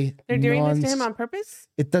a day. They're doing this to him on purpose?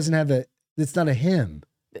 It doesn't have it's not a him.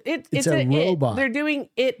 It's a robot. They're doing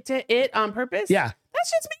it to it on purpose? Yeah.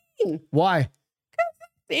 That's just mean. Why?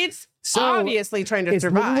 It's So, obviously trying to It's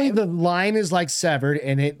literally survive. the line is like severed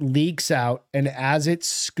and it leaks out. And as it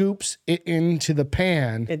scoops it into the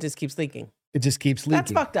pan, It just keeps leaking. it just keeps leaking.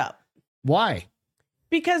 That's fucked up. Why?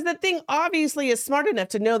 Because the thing obviously is smart enough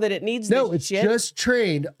to know that it needs No, this it's shit. just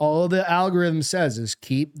trained. All the algorithm says is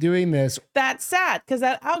keep doing this. That's sad because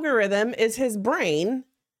that algorithm is his brain.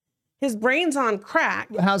 His brain's on crack.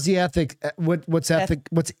 How's the ethic? What's ethic?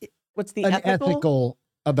 What's What's the ethical? unethical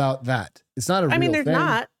about that? It's not a real I mean, there's thing.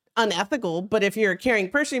 not unethical, but if you're a caring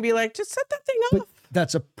person, you'd be like, just set that thing But off.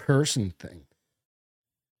 that's a person thing.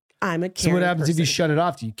 I'm a So caring what happens if you person. shut it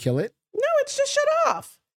off? Do you kill it? No, it's just shut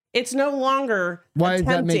off. It's no longer Why does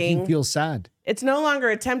that attempting. make you feel sad? It's no longer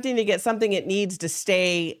attempting to get something it needs to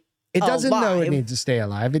stay. It doesn't know it alive. needs to stay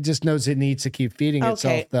alive. It just knows it needs to keep feeding Okay.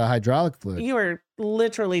 itself the hydraulic fluid. You are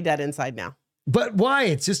literally dead inside now. But why?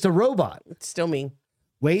 It's just a robot. It's still me.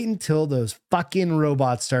 Wait until those fucking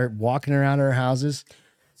robots start walking around our houses.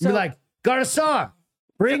 So- Be like, got a song.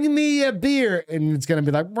 Bring me a beer. And it's going to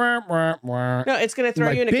be like, wah, wah, wah. No, it's going to throw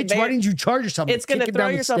Like, you in a bitch, conveyor. why didn't you charge yourself? It's going to Kick it throw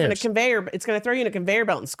down the yourself in a stairs. conveyor. It's going to throw you in a conveyor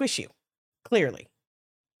belt and squish you. Clearly.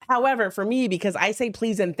 However, for me, because I say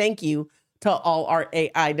please and thank you to all our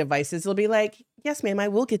AI devices, it'll be like, yes, ma'am, I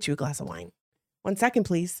will get you a glass of wine. 1 second,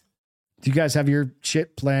 please. Do you guys have your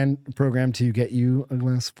shit plan program to get you a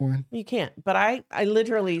glass of wine? You can't. But I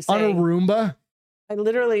literally say On a Roomba? I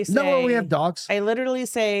literally say, No, we have dogs. I literally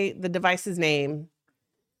say the device's name.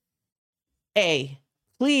 A,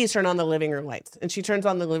 please turn on the living room lights. And she turns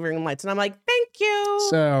on the living room lights. And I'm like, thank you.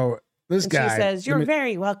 So this and guy. she says, you're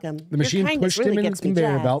very welcome. The machine pushed him in the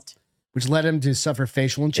conveyor belt, which led him to suffer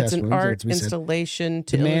facial and chest wounds. wounds. It's an art installation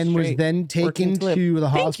to the man was illustrate then taken to the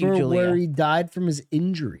hospital Julia. where he died from his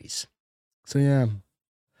injuries. So yeah,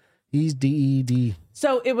 he's DED.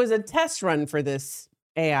 So it was a test run for this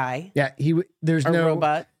AI. Yeah, there's no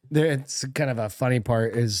robot. It's kind of a funny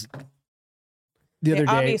part is the other It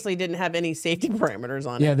day. obviously didn't have any safety parameters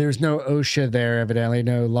on it. Yeah, there's no OSHA there, evidently,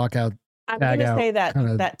 no lockout. I'm going to say that kind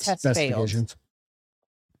of that test failed.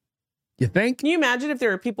 You think? Can you imagine if there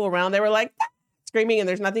were people around, they were like screaming and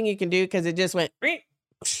there's nothing you can do because it just went and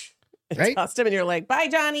Right? tossed him and you're like, bye,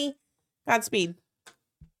 Johnny. Godspeed.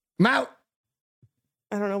 I'm out.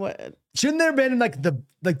 I don't know what. Shouldn't there have been like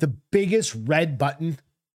the biggest red button?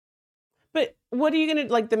 But what are you going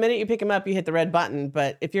to, like the minute you pick him up, you hit the red button.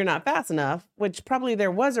 But if you're not fast enough, which probably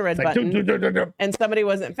there was a red button and somebody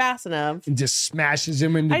wasn't fast enough. And just smashes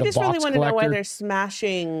him into the box I just really want to know why collector. they're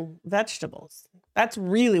smashing vegetables. That's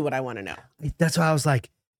really what I want to know. That's why I was like,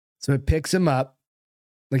 so it picks him up,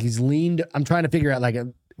 like he's leaned. I'm trying to figure out, like,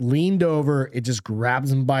 leaned over. It just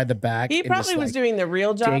grabs him by the back. He probably was doing the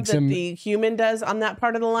real job that the human does on that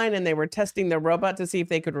part of the line, and they were testing the robot to see if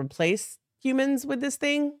they could replace humans with this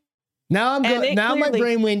thing. Now my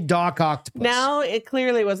brain went Doc Octopus. Now it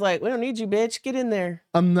clearly was like, we don't need you, bitch. Get in there.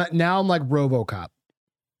 I'm like RoboCop.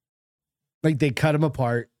 Like they cut him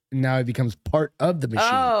apart, and now he becomes part of the machine.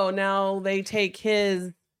 Oh, now they take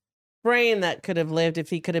his brain that could have lived if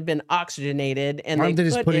he could have been oxygenated, and they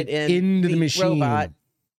just put it into the machine. Robot.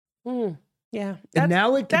 Yeah. And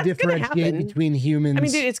now it can differentiate between humans. I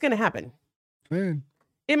mean, dude, it's going to happen. Man.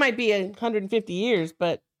 It might be 150 years,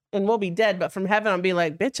 and we'll be dead. But from heaven, I'll be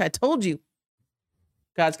like, bitch, I told you.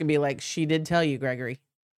 God's going to be like, she did tell you, Gregory.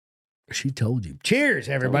 She told you. Cheers,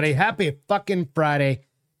 everybody. Happy fucking Friday.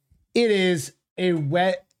 It is a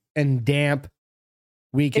wet and damp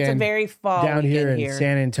weekend. It's a very fall down here in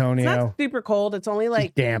San Antonio. It's not super cold. It's only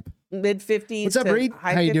like damp. Mid-50s. What's up, Reed?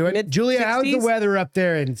 How you doing? Julia, how's the weather up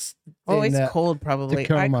there? It's cold, probably.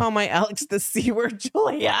 Tacoma. I call my Alex the C word,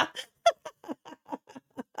 Julia.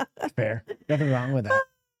 Fair. Nothing wrong with that.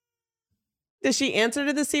 Does she answer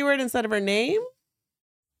to the C word instead of her name?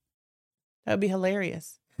 That would be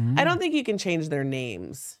hilarious. I don't think you can change their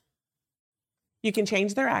names. You can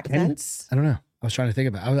change their accents. I don't know. I was trying to think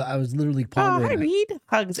about it. I was literally pondering. Oh, hi, Reed.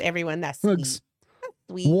 Hugs, everyone. That's hugs.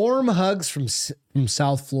 Sweet. Warm hugs from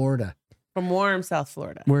South Florida. From warm South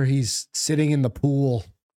Florida. Where he's sitting in the pool.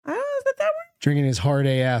 Oh, is it that warm? Drinking his hard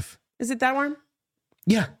AF. Is it that warm?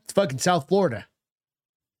 Yeah, it's fucking South Florida.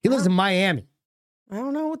 He lives in Miami. I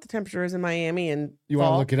don't know what the temperature is in Miami. And you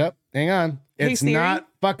want to look it up? Hang on. It's not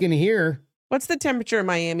fucking here. What's the temperature in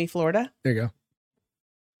Miami, Florida? There you go.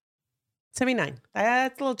 79.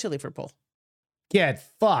 That's a little chilly for a pool. Get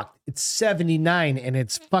fucked. It's 79 and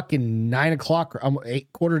it's fucking 9 o'clock or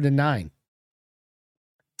 8:45.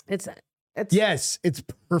 Yes, it's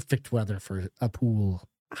perfect weather for a pool.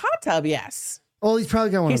 Hot tub, yes. Well, he's probably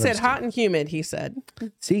got one. He said hot and humid. He said.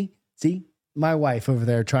 See, my wife over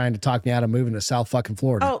there trying to talk me out of moving to South fucking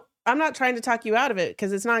Florida. Oh, I'm not trying to talk you out of it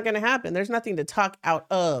because it's not going to happen. There's nothing to talk out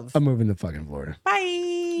of. I'm moving to fucking Florida.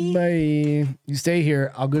 Bye. Bye. You stay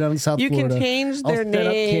here. I'll go down to South Florida. You can change their names. I'll set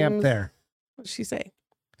up camp there. What did she say?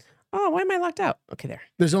 Oh, why am I locked out? Okay, there.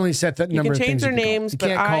 There's only a set number of things. You can change their names,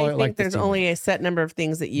 but I think there's only a set number of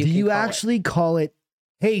things that you can call it. Do you actually call it,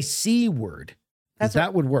 hey, C word?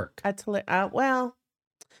 That would work. That's well,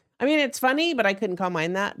 I mean, it's funny, but I couldn't call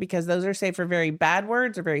mine that because those are saved for very bad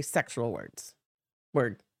words or very sexual words.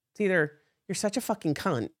 It's either you're such a fucking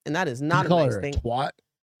cunt, and that is not a nice thing. Twat?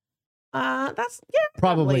 That's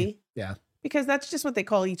probably. Yeah. Because that's just what they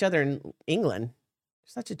call each other in England.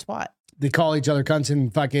 You're such a twat. They call each other cunts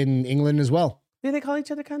in fucking England as well. Do they call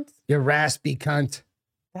each other cunts? You raspy cunt.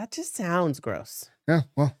 That just sounds gross. Yeah,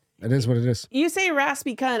 well, it is what it is. You say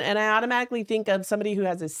raspy cunt, and I automatically think of somebody who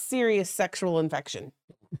has a serious sexual infection.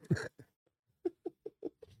 This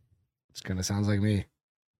kind of sounds like me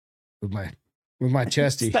with my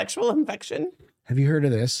chesty. Sexual infection. Have you heard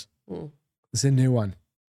of this? It's a new one.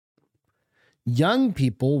 Young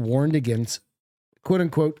people warned against quote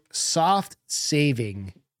unquote soft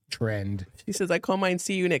saving trend. She says, I call mine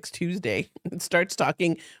see you next Tuesday. It starts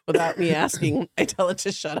talking without me asking. I tell it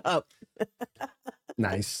to shut up.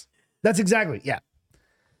 Nice. That's exactly, yeah.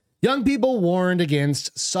 Young people warned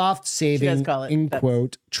against soft saving, in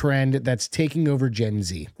quote, trend that's taking over Gen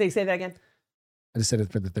Z. Say that again. I just said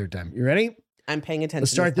it for the third time. You ready? I'm paying attention.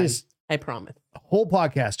 Let's start this. I promise. Whole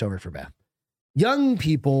podcast over for Beth. Young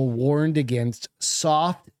people warned against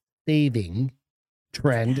soft saving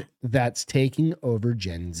trend that's taking over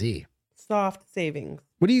Gen Z. Soft savings.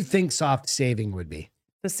 What do you think soft saving would be?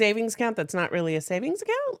 The savings account that's not really a savings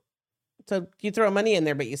account? So you throw money in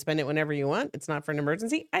there, but you spend it whenever you want. It's not for an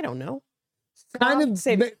emergency? I don't know. Kind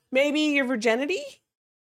of maybe your virginity?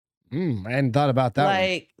 I hadn't thought about that.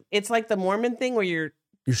 Like, it's like the Mormon thing where you're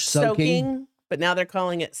soaking, but now they're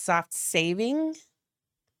calling it soft saving.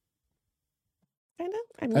 Kind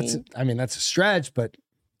of. That's a stretch, but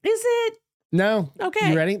is it? No.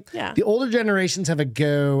 Okay. You ready? Yeah. The older generations have a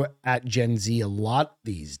go at Gen Z a lot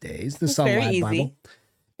these days. The Sunlight Bible.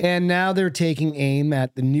 And now they're taking aim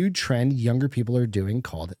at the new trend younger people are doing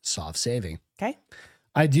called soft saving. Okay.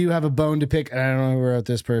 I do have a bone to pick. I don't know who wrote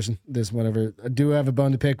this person, this whatever. I do have a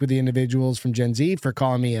bone to pick with the individuals from Gen Z for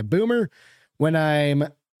calling me a boomer when I'm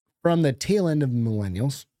from the tail end of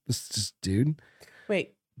millennials. This dude.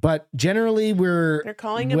 Wait. But generally, they're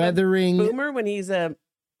calling him a boomer when he's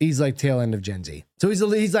like tail end of Gen Z. So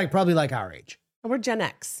he's like probably like our age. We're Gen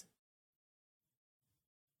X.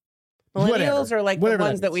 Millennials are like the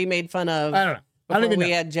ones that we made fun of. I don't know. Before we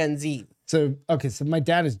had Gen Z. So my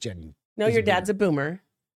dad is Gen. No, your dad's a boomer.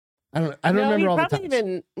 I don't remember all the times.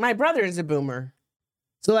 Even my brother is a boomer.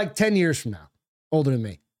 So like 10 years from now, older than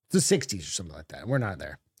me. It's the 60s or something like that. We're not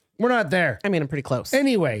there. I mean, I'm pretty close.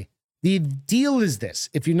 Anyway, the deal is this.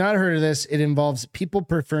 If you've not heard of this, it involves people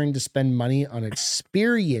preferring to spend money on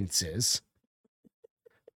experiences.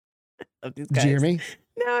 Did you hear me?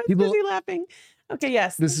 No, I'm busy laughing. Okay,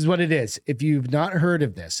 yes. This is what it is. If you've not heard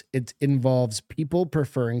of this, it involves people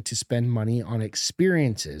preferring to spend money on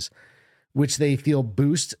experiences which they feel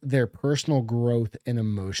boost their personal growth and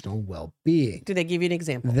emotional well-being. Do they give you an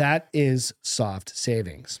example? That is soft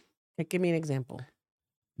savings. Okay, give me an example.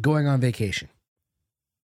 Going on vacation.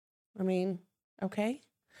 I mean, okay.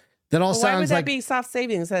 That all sounds like... Why would that be soft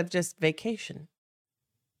savings instead of just vacation?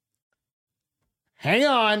 Hang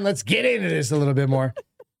on, let's get into this a little bit more.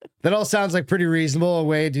 That all sounds like pretty reasonable, a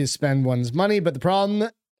way to spend one's money. But the problem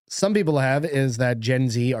some people have is that Gen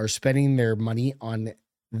Z are spending their money on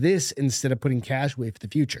this instead of putting cash away for the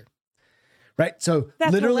future. Right? So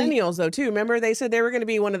that's literally, millennials, though, too. Remember, they said they were going to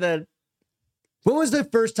be one of the... When was the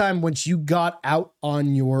first time once you got out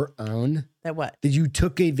on your own that you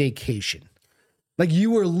took a vacation? Like you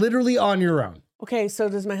were literally on your own. Okay, so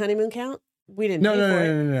does my honeymoon count? We didn't pay for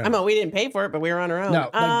it. No. I mean, we didn't pay for it, but we were on our own. No,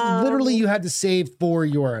 like literally you had to save for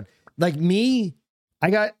your own. Like me,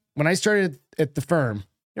 when I started at the firm,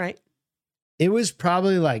 right? It was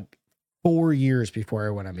probably like 4 years before I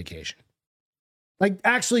went on vacation. Like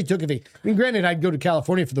actually took a vacation. I mean, granted, I'd go to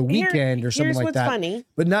California for the weekend or something like that. Here's what's funny.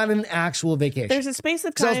 But not an actual vacation. There's a space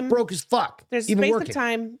of time. I was broke as fuck. There's a space of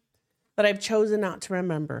time that I've chosen not to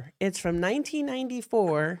remember. It's from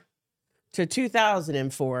 1994 to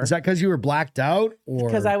 2004. Is that because you were blacked out? Or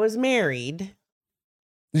because I was married.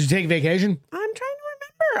 Did you take a vacation? I'm trying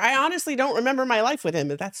to remember. I honestly don't remember my life with him,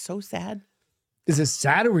 but that's so sad. Is it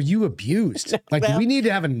sad or were you abused? Like, do we need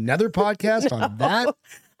to have another podcast on that?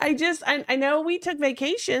 I know we took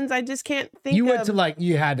vacations. I just can't think you went to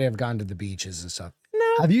you had to have gone to the beaches and stuff.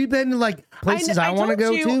 No. Have you been to places I want to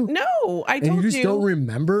go to? No, I told you. And you just don't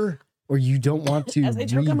remember or you don't want to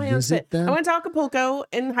revisit them? I went to Acapulco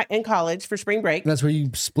in college for spring break. That's where you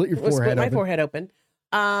split your forehead open. My forehead open.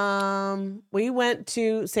 We went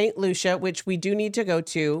to St. Lucia, which we do need to go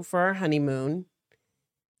to for our honeymoon.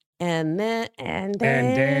 And then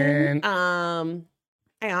I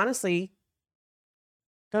honestly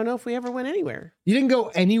don't know if we ever went anywhere. You didn't go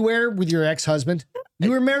anywhere with your ex-husband?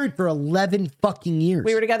 You were married for 11 fucking years.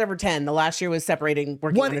 We were together for 10. The last year was separating,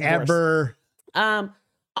 working on a divorce. Whatever.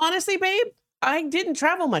 Honestly, babe, I didn't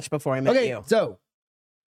travel much before I met you. So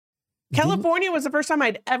California was the first time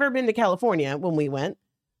I'd ever been to California when we went.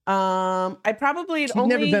 I probably had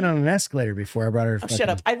only never been on an escalator before. I brought her. Shut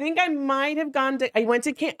up. I think I might have gone to. I went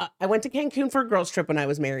to Cancun for a girls' trip when I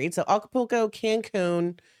was married. So Acapulco,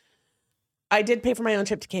 Cancun. I did pay for my own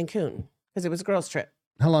trip to Cancun because it was a girls' trip.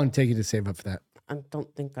 How long did it take you to save up for that? I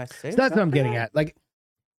don't think I saved. So that's what I'm getting at. Like,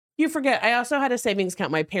 you forget. I also had a savings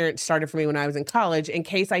account my parents started for me when I was in college in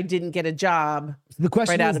case I didn't get a job. The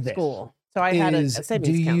question right out of school. So I had a savings account.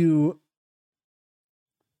 Do you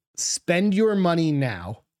spend your money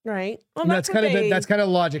now? Right. Well, that's kind of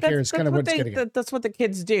logic here. It's kind of what it's getting at. That's what the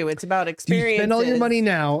kids do. It's about experience. Do you spend all your money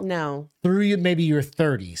now? No. Through maybe your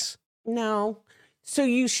 30s? No. So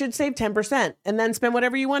you should save 10% and then spend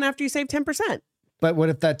whatever you want after you save 10%. But what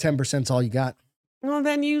if that 10% is all you got? Well,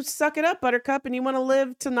 then you suck it up, Buttercup, and you want to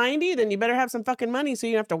live to 90, then you better have some fucking money so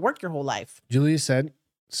you don't have to work your whole life. Julia said,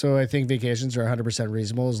 So I think vacations are 100%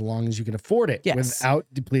 reasonable as long as you can afford it Yes. without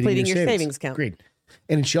depleting your savings account. Agreed.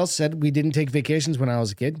 And she also said we didn't take vacations when I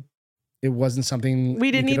was a kid. It wasn't something We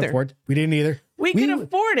didn't could either. afford. We didn't either. We could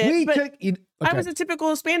afford it, but okay. I was a typical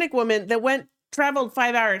Hispanic woman that traveled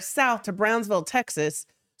 5 hours south to Brownsville, Texas,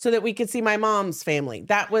 so that we could see my mom's family.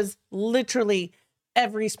 That was literally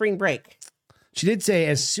every spring break. She did say,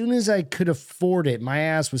 as soon as I could afford it, my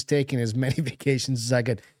ass was taking as many vacations as I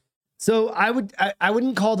could. So I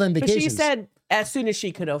wouldn't call them vacations. But she said as soon as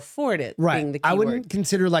she could afford it. Right. Being the key I wouldn't word.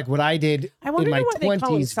 consider like what I did I wonder in my why they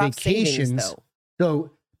call them 20s soft savings, vacations. though.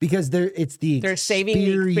 So because they're saving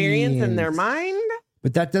the experience in their mind.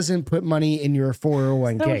 But that doesn't put money in your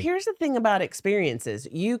 401k. So here's the thing about experiences.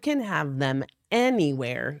 You can have them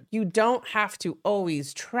anywhere. You don't have to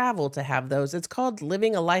always travel to have those. It's called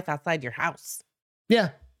living a life outside your house. Yeah.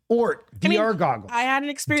 Or VR goggles. I had an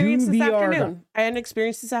experience Do this VR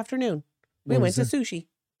afternoon. We What went to was sushi.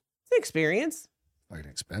 It's an experience. Like an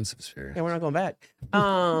expensive experience. Yeah, we're not going back.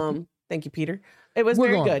 Thank you, Peter. It was We're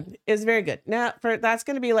very going. good. It was very good. Now, that's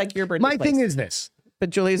going to be like your birthday My place. thing is this. But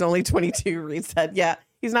Julie's only 22, Reed said. Yeah,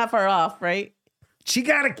 he's not far off, right? She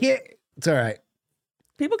got a kid. It's all right.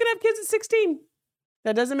 People can have kids at 16.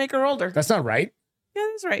 That doesn't make her older. That's not right. Yeah,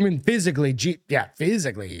 that's right. I mean, physically,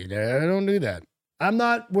 physically, I don't do that.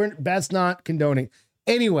 That's not condoning.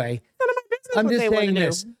 Anyway, None of my business I'm what just they wanna saying do.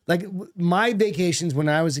 this. Like my vacations when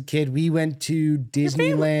I was a kid, we went to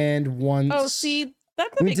Disneyland once. Oh, see,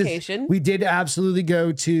 that's a vacation. We did absolutely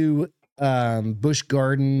go to Busch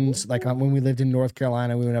Gardens. Like when we lived in North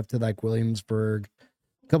Carolina, we went up to like Williamsburg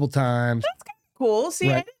a couple times. That's kind of cool. See,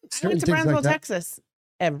 Right. I Certain went to things like Brownsville, that. Texas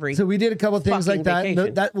every. So we did a couple of things like fucking that.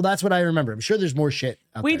 vacation. Well, that's what I remember. I'm sure there's more shit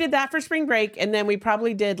out We there. did that for spring break, and then we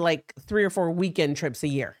probably did like 3 or 4 weekend trips a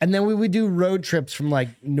year. And then we would do road trips from like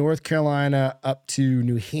North Carolina up to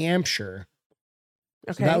New Hampshire.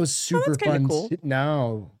 Okay, So that was super that's kinda fun. cool.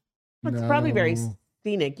 No. It's probably very no.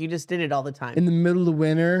 scenic. You just did it all the time. In the middle of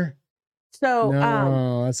winter. So,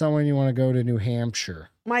 No, that's not when you want to go to New Hampshire.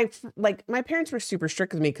 my parents were super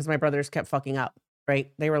strict with me because my brothers kept fucking up. Right,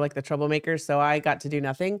 they were like the troublemakers, so I got to do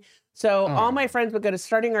nothing. So all Oh. my friends would go to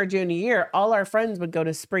starting our junior year. All our friends would go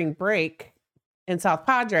to spring break in South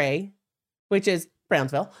Padre, which is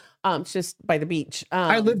Brownsville. It's just by the beach.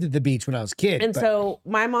 I lived at the beach when I was a kid. And but so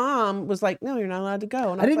my mom was like, "No, you're not allowed to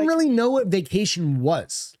go." And I was didn't like, really know what vacation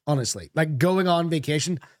was, honestly. Like going on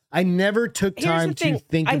vacation. I never took Here's time the thing. to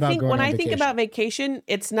think about going when on I vacation. think about vacation,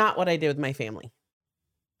 it's not what I did with my family.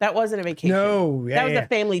 That wasn't a vacation. No, yeah, that was yeah. a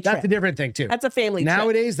family trip. That's a different thing too. That's a family trip.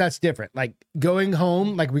 Nowadays, that's different. Like going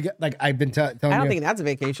home, like we got, like I've been telling you. I don't think that's a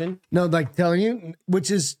vacation. No, like telling you, which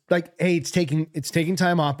is like, hey, it's taking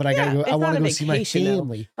time off, but I gotta go. it's I want not to a go see my vacation, though.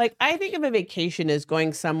 family. Like I think of a vacation as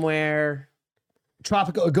going somewhere.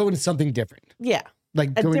 Tropical, or going to something different. Yeah, Like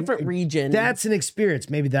a going, different region. That's an experience.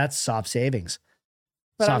 Maybe that's soft savings.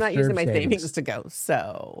 but I'm Soft not using serve my savings to go.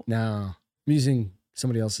 So No, I'm using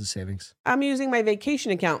somebody else's savings. I'm using my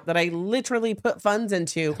vacation account that I literally put funds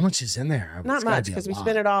into. How much is in there? It's Not gotta much be a because we lot.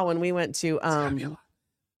 spent it all when we went to. It's gotta be a lot.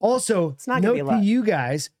 Also, It's not gonna note be a to lot. you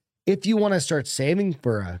guys, if you want to start saving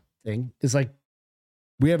for a thing, it's like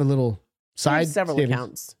we have a little I have side several savings.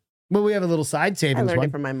 accounts. Well, we have a little side I savings learned one.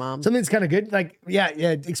 it from my mom. Something that's kind of good. Like, yeah.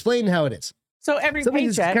 Explain how it is. So every Something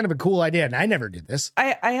that's paycheck, kind of a cool idea, and I never did this.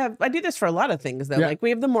 I do this for a lot of things though. Yeah. Like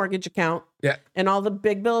we have the mortgage account, Yeah. and all the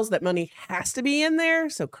big bills that money has to be in there.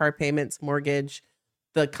 So car payments, mortgage,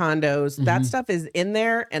 the condos, that Mhm. stuff is in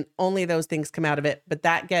there, and only those things come out of it. But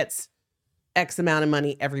that gets X amount of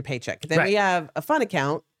money every paycheck. Then Right. we have a fun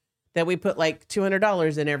account that we put like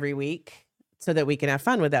 $200 in every week so that we can have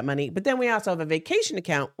fun with that money. But then we also have a vacation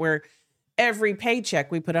account where every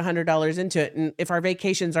paycheck we put $100 into it, and if our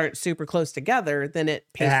vacations aren't super close together, then it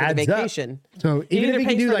pays for the Adds up. vacation. So It even either if you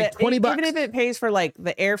can pays do for like the- $20, even if it pays for like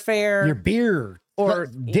the airfare, your beer or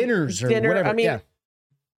dinners or dinner, whatever. I mean, yeah.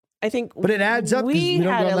 I think, But it adds up 'cause we don't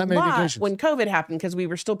had go on a that many lot vacations. when COVID happened because we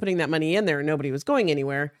were still putting that money in there and nobody was going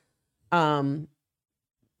anywhere.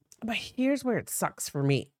 But here's where it sucks for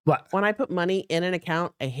me. What? When I put money in an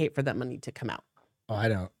account, I hate for that money to come out. Oh, I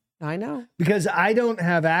don't. I know. Because I don't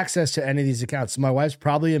have access to any of these accounts. My wife's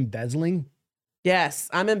probably embezzling. Yes,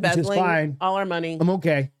 I'm embezzling fine. all our money, I'm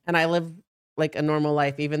okay. and I live like a normal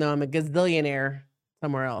life, even though I'm a gazillionaire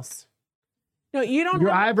somewhere else. No, you don't.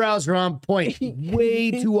 Your have, eyebrows are on point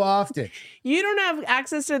way too often. you don't have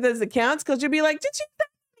access to those accounts because you'll be like, "Did you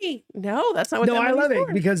send me?" No, that's not what. No, that I love money's it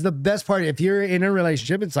for. because the best part, if you're in a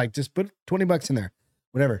relationship, it's like just put $20 in there,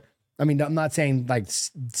 whatever. I mean, I'm not saying like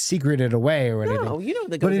secret it away or anything, No, you know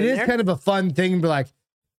that goes but it in is there. kind of a fun thing to be like,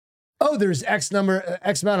 oh, there's X amount.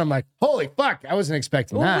 I'm like, holy fuck, I wasn't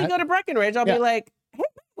expecting When we that. go to Breckenridge, I'll Yeah. be like, "Hey,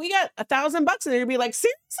 we got $1,000. And they're gonna be like,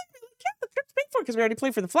 seriously? We're like, yeah, the trip's paid for because we already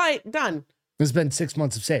paid for the flight. Done. It's been 6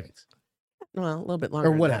 months of savings. Well, a little bit longer.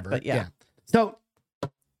 Or whatever. Than that, but yeah. So,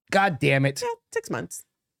 God damn it. Yeah, 6 months.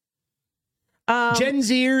 Gen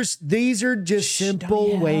Zers, these are just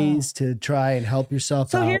simple ways to try and help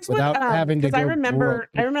yourself out without having to go. I remember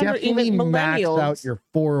Definitely even max millennials, out your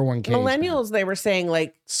 401k. Millennials, they were saying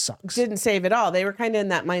like sucks. Didn't save at all. They were kind of in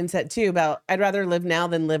that mindset too about I'd rather live now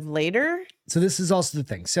than live later. So this is also the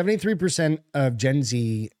thing. 73% of Gen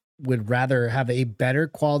Z would rather have a better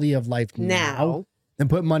quality of life now than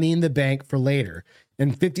put money in the bank for later.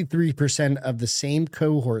 And 53% of the same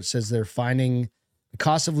cohort says they're finding the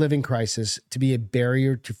cost of living crisis to be a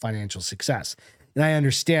barrier to financial success. And I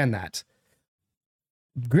understand that.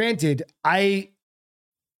 Granted, at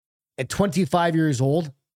 25 years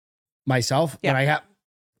old, myself, and I have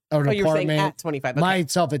an apartment. You're saying at 25. Okay.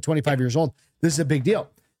 Myself at 25 years old, this is a big deal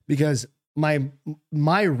because my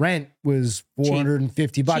rent was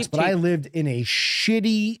 $450, but I lived in a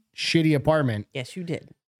shitty apartment. Yes, you did.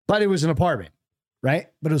 But it was an apartment, right?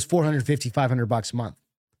 But it was $450, $500 a month.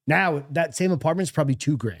 Now that same apartment is probably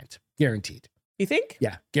 $2,000 guaranteed. You think?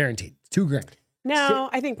 Yeah, guaranteed. $2,000. No,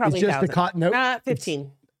 I think probably it's just the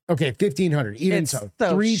 15. Okay, 1,500. Even it's so,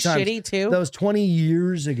 so 3 times. Shitty too. That was 20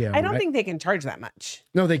 years ago. I don't think they can charge that much.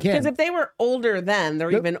 No, they can't. Because if they were older then,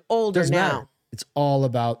 they're even older now. Matter. It's all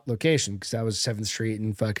about location because that was 7th Street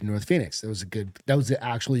in fucking North Phoenix. That was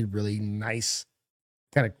actually really nice,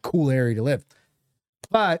 kind of cool area to live.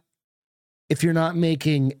 But if you're not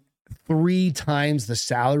making 3 times the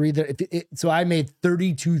salary so I made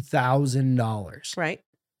 $32,000. Right.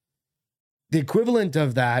 The equivalent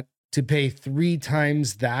of that to pay 3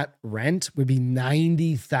 times that rent would be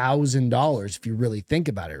 $90,000 if you really think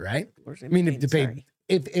about it, right? I mean,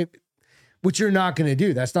 which you're not going to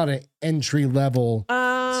do. That's not an entry level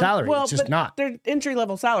salary. Well, it's just not. Their entry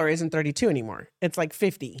level salary isn't 32 anymore. It's like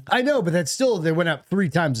 50. I know, but that's still, they went up 3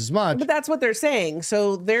 times as much. But that's what they're saying.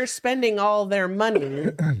 So they're spending all their money.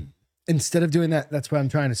 Instead of doing that, that's what I'm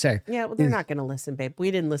trying to say. Yeah, well, they're not going to listen, babe. We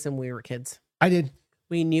didn't listen when we were kids. I did.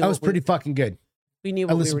 We knew. I was pretty fucking good. We knew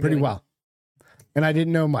what I listened we were pretty doing. well. And I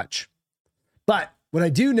didn't know much. But what I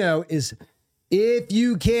do know is if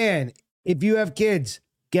you have kids,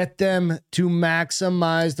 get them to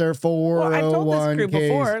maximize their 401k. Well, I told this group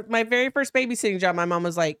before. My very first babysitting job, my mom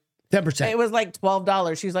was like, 10%. It was like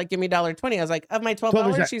 $12. She's like, give me $1.20. I was like, of my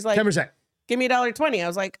 $12, she's like, 10%. Give me $1.20. I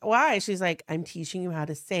was like, why? She's like, I'm teaching you how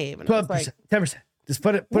to save. And 12%, I was like, 10%. Just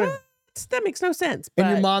put it. That makes no sense.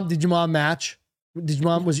 And did your mom match?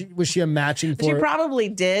 Was she a matching for She it? probably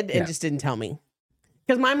did and just didn't tell me.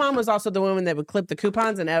 Because my mom was also the woman that would clip the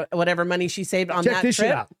coupons and whatever money she saved on that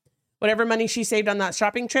trip, whatever money she saved on that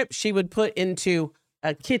shopping trip, she would put into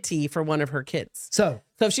a kitty for one of her kids. So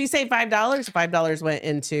if she saved $5 went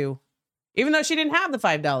into, even though she didn't have the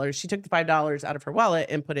 $5, she took the $5 out of her wallet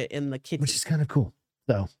and put it in the kitty. Which is kind of cool.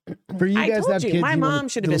 So for you guys that have kids, my mom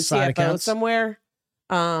should have been CFO somewhere.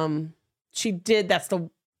 She did.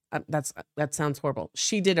 That sounds horrible.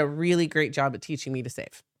 She did a really great job at teaching me to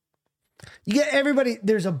save. You get everybody.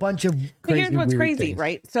 There's a bunch of crazy. Here's what's crazy, things.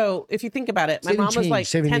 right? So if you think about it, my mom was like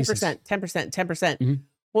 10%, 10%, 10%. Mm-hmm.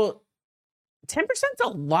 Well, 10%'s a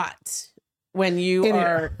lot when you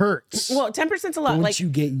are. It hurts. Well, 10%'s a lot. Once like you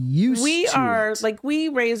get used. We to are it. like we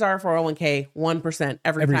raise our 401k 1%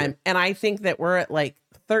 every time, year. and I think that we're at like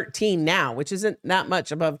 13 now, which isn't that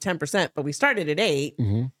much above 10%. But we started at 8,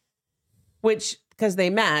 which. Because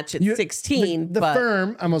they match at 16. The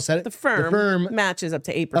firm, I almost said it. The firm matches up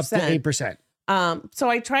to 8%. Up to 8%. So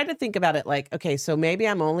I try to think about it like, okay, so maybe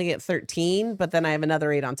I'm only at 13, but then I have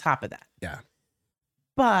another 8 on top of that. Yeah.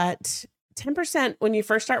 But 10% when you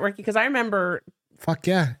first start working, because I remember. Fuck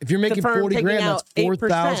yeah. If you're making 40 grand, that's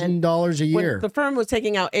 $4,000 a year. When the firm was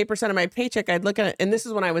taking out 8% of my paycheck, I'd look at it, and this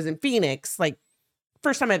is when I was in Phoenix, like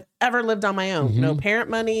first time I've ever lived on my own. No parent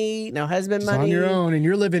money, no husband money. On your own, and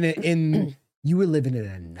you're living it in. You were living in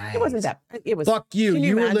a nice. It wasn't that. It was. Fuck you.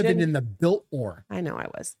 You were imagine? living in the Biltmore. I know I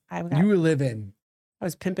was. You were living. I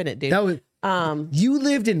was pimping it, dude. That was. You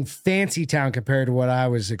lived in fancy town compared to what I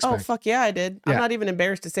was expecting. Oh fuck yeah, I did. Yeah. I'm not even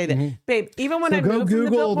embarrassed to say that, babe. Even when I go moved Google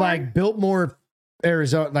from the Biltmore, like Biltmore,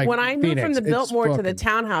 Arizona. Like when I moved Phoenix, from the Biltmore to the fucking...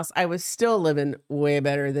 townhouse, I was still living way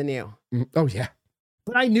better than you. Oh yeah,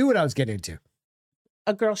 but I knew what I was getting into.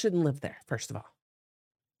 A girl shouldn't live there. First of all.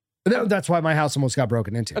 That's why my house almost got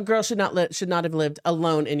broken into. A girl should not have lived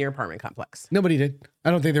alone in your apartment complex. Nobody did.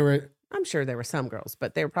 I don't think there were. I'm sure there were some girls,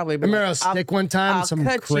 but they were probably. Remember, I was sick one time. Some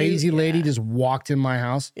crazy lady just walked in my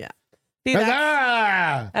house. Yeah, see,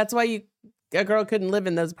 that's why a girl couldn't live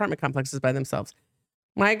in those apartment complexes by themselves.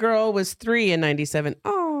 My girl was 3 in 97.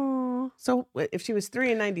 Oh, So if she was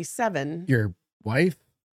 3 in 97, Your wife?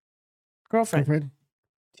 girlfriend, Girlfriend?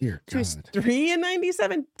 Dear she was God. 3 in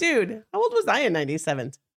 97. Dude, how old was I in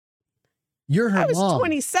 97? You're her I was mom.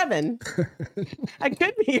 27. I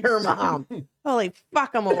could be her mom. Holy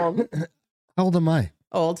fuck, I'm old. How old am I?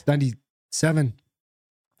 Old. 97.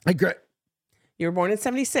 You were born in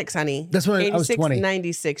 76, honey. That's when I was 20.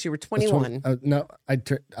 96. You were 21. No,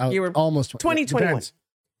 You were almost 2021.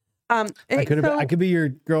 I could be your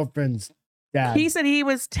girlfriend's dad. He said he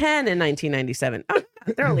was 10 in 1997. Oh,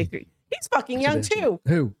 they're only 3. He's fucking young too.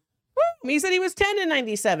 Who? He said he was 10 in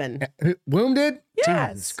 97. Womb did?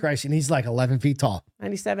 Yes. Jesus Christ. And he's like 11 feet tall.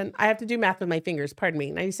 97. I have to do math with my fingers. Pardon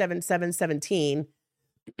me. 97, 7, 17.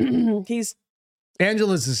 He's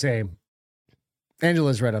Angela's the same.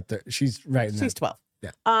 Angela's right up there. She's right in there. She's 12.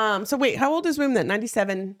 Yeah. So wait, how old is Womb then?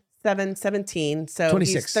 97, 7, 17. So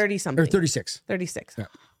 26. he's 30 something. Or 36. 36. Yeah.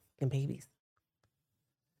 Fucking babies.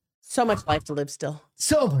 So much life to live still.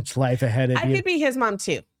 So much life ahead of I you. could be his mom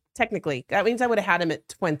too. Technically, that means I would have had him at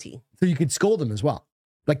 20. So you could scold him as well.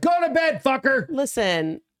 Like, go to bed, fucker.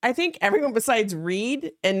 Listen, I think everyone besides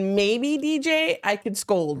Reed and maybe DJ, I could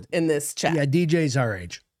scold in this chat. Yeah, DJ's our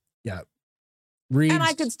age. Yeah. Reed's and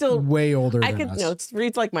I could still way older I than could us. no,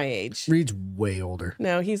 Reed's like my age. Reed's way older.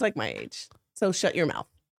 No, he's like my age. So shut your mouth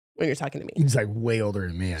when you're talking to me. He's like way older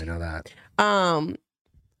than me. I know that.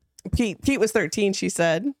 Pete was 13, she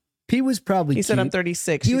said. Pete was probably He said I'm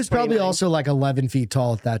 36. He she's was probably 29. also like 11 feet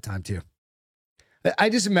tall at that time too. I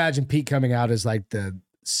just imagine Pete coming out as like the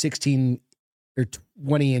 16 or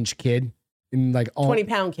 20 inch kid in like all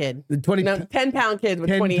 20-pound kid. the 20 No, 10-pound kid with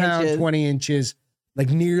 10 20 pound, inches. 20 inches, like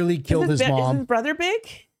nearly killed his Is mom. his brother big?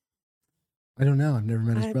 I don't know. I've never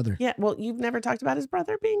met his brother. Yeah, well, you've never talked about his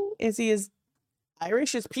brother being. Is he as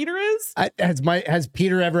Irish as Peter is? Has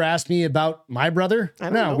Peter ever asked me about my brother? I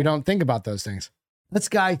don't No, know. we don't think about those things. That's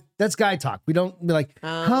guy talk. We don't be like,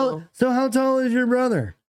 Oh. how tall is your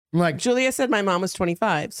brother? I'm like, Julia said my mom was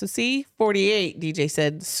 25. So see, 48, DJ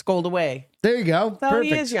said, scold away. there you go. So Perfect.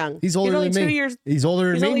 he is young. He's older only than 2 me. years. He's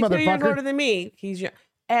older He's than me, only 2 years older motherfucker. than me. He's young.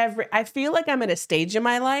 I feel like I'm at a stage in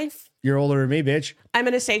my life. You're older than me, bitch. I'm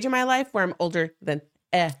at a stage in my life where I'm older than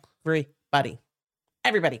everybody.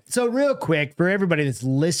 Everybody. So real quick, for everybody that's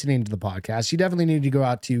listening to the podcast, you definitely need to go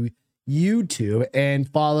out to YouTube and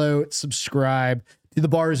follow, subscribe to The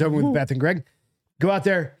Bar is Open with Beth and Greg. Go out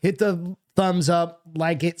there, hit the thumbs up,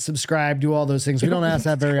 like it, subscribe, do all those things. We don't ask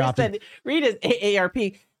that very often. Read his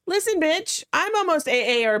AARP. Listen, bitch, I'm almost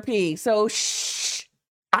AARP. So shh.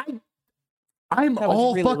 I'm That was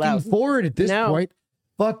all really fucking loud. for it at this No. point.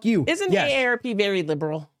 Fuck you. Isn't Yes. AARP very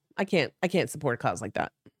liberal? I can't support a cause like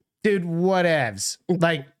that. Dude, whatevs.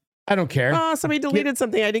 Like, I don't care. Oh, somebody deleted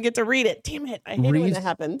something. I didn't get to read it. Damn it. I hate it when Reeves- that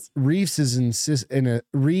happens. Reefs is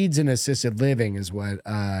Reed's in assisted living is what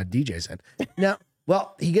DJ said. Now,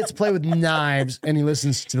 well, he gets to play with knives and he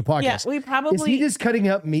listens to the podcast. Yeah, we Is probably he just cutting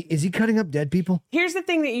up meat? Is he cutting up dead people? Here's the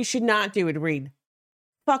thing that you should not do with Reed.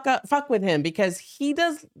 Fuck with him because he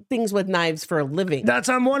does things with knives for a living. That's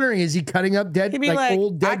what I'm wondering. Is he cutting up dead, He'd be like,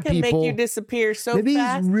 old I dead can people? make you disappear so Maybe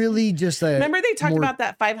fast. he's really just a. Remember they talked about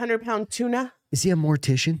that 500-pound tuna? Is he a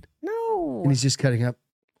mortician? No. And he's just cutting up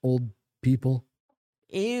old people.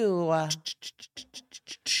 Ew. Isn't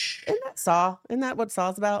that Saw? Isn't that what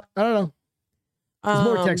Saw's about? I don't know. It's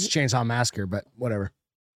more Texas Chainsaw Massacre, but whatever.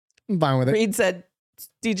 I'm fine with it. Reed said,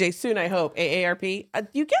 DJ, soon I hope. AARP.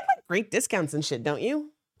 You get like great discounts and shit, don't you?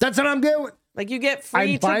 That's what I'm doing. Like you get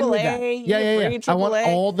free I'm fine with that. AAA. Yeah. I want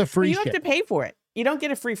all the But free you have shit. to pay for it. You don't get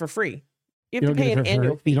it free for free. You have You to don't pay get an it for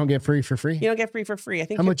annual free. fee. You don't get free for free. You don't get free for free. I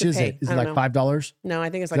think How you much have to is pay. it? Is it I like don't know. $5? No, I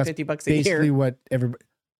think it's like That's $50 a Basically, year. what everybody.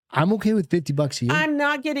 I'm okay with $50 a year. I'm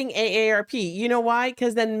not getting AARP. You know why?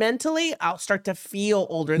 Because then mentally, I'll start to feel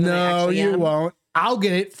older than I No, actually you am. won't. I'll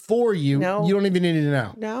get it for you. No. You don't even need to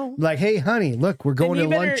know. No. Like, hey, honey, look, we're going you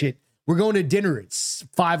to lunch. better- We're going to dinner. It's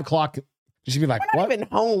 5 o'clock. You should be like, We're not what? even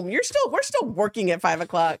home. We're still working at 5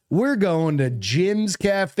 o'clock. We're going to Jim's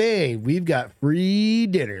Cafe. We've got free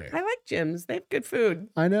dinner. I like gyms. They have good food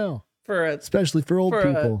I know, for a especially for old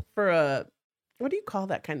people. what do you call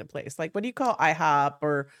that kind of place? Like what do you call IHOP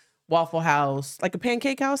or Waffle House? Like a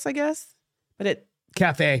pancake house, I guess. But it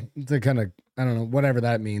Cafe. The kind of, I don't know, whatever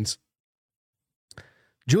that means.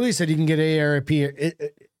 Julie said you can get AARP.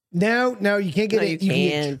 No, you can't get No, it. you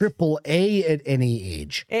You can can't. get AAA at any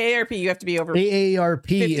age. AARP, you have to be over.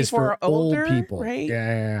 AARP is 54 for or older, old people. right?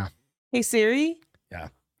 Yeah. Hey Siri. Yeah.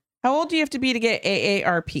 How old do you have to be to get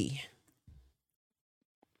AARP?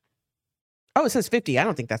 Oh, it says 50. I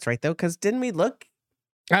don't think that's right though, because didn't we look?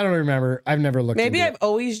 I don't remember. I've never looked Maybe into I've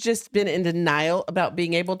always just been in denial about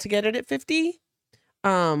being able to get it at 50.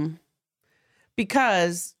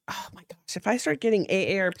 because, oh my gosh, if I start getting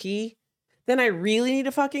AARP, then I really need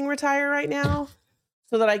to fucking retire right now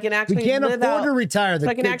so that I can We actually can't live afford out. to retire. So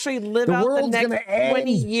I can actually live the out the world's next gonna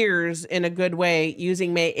 20 end. years in a good way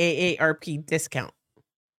using my AARP discount.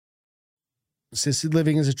 Assisted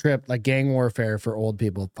living is a trip like gang warfare for old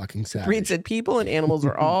people. Fucking savage. Reed said people and animals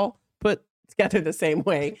are all put together the same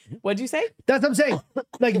way. What'd you say? That's what I'm saying.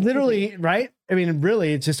 Like literally, right? I mean,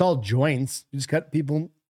 really, it's just all joints. You just cut people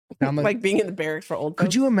down the. Like being in the barracks for old folks.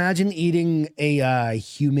 Could you imagine eating a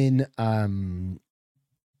human Fried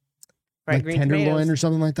like green tenderloin tomatoes. or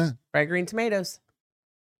something like that? Fried green tomatoes.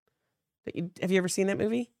 Have you ever seen that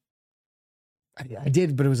movie? I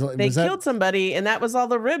did, but it was They killed somebody, and that was all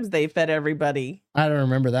the ribs they fed everybody. I don't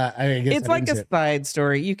remember that. I guess It's like a side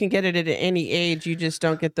story. You can get it at any age. You just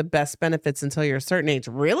don't get the best benefits until you're a certain age.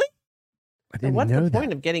 Really? I didn't What's know the that.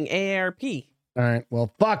 point of getting AARP? All right.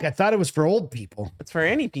 Well, fuck. I thought it was for old people. It's for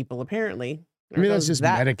any people, apparently. Maybe that's just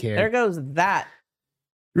Medicare. There goes that.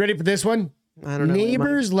 You ready for this one? I don't know.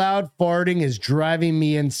 Neighbors' loud farting is driving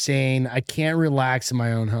me insane. I can't relax in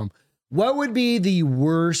my own home. What would be the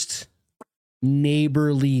worst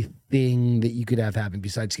neighborly thing that you could have happen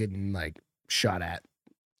besides getting like shot at?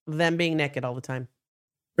 Them being naked all the time.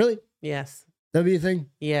 Really? Yes. That'd be a thing?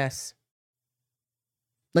 Yes.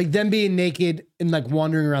 Like them being naked and like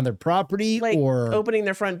wandering around their property, Like or opening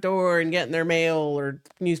their front door and getting their mail or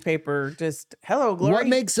newspaper. Just, hello, Glory. what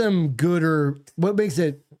makes them good, or what makes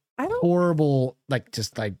it I don't horrible? Like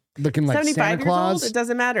just like looking like 75 Santa years Claus. old? It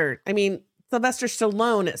doesn't matter. I mean, Sylvester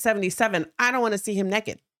Stallone at 77. I don't want to see him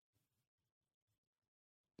naked.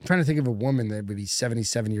 I'm trying to think of a woman that would be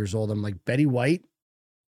 77 years old. I'm like Betty White,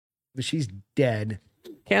 but she's dead.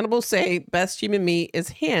 Cannibals say best human meat is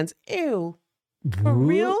hands. Ew. For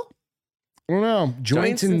real? I don't know.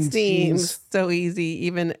 Joints and steams. steams. So easy.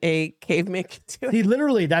 Even a caveman can do it. See,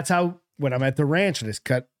 literally, that's how when I'm at the ranch, I just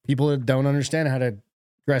cut people that don't understand how to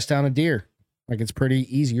dress down a deer. Like it's pretty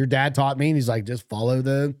easy. Your dad taught me, and he's like, just follow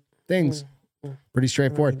the things. Pretty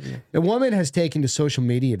straightforward. A woman has taken to social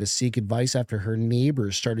media to seek advice after her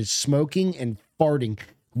neighbors started smoking and farting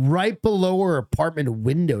right below her apartment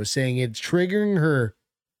window, saying it's triggering her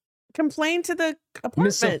Complain to the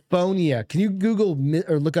apartment. misophonia. Can you Google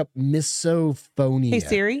or look up misophonia? Hey,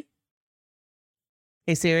 Siri.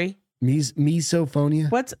 Hey, Siri. Misophonia?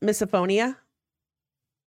 What's misophonia?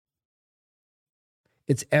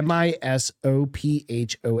 It's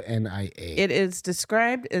misophonia. It is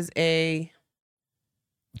described as a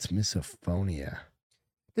It's misophonia.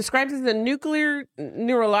 described as a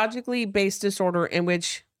neurologically based disorder in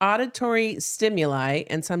which auditory stimuli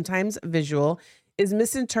and sometimes visual is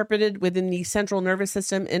misinterpreted within the central nervous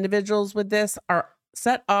system. Individuals with this are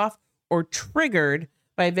set off or triggered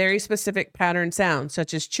by very specific pattern sounds,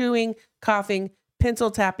 such as chewing, coughing,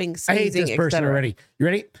 pencil tapping, I hate sneezing, this person etc. already. You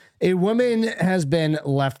ready? A woman has been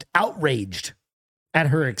left outraged at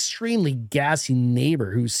her extremely gassy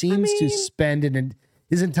neighbor who seems to spend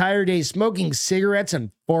his entire day smoking cigarettes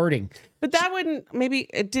and farting. But that wouldn't, maybe,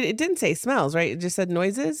 it didn't say smells, right? It just said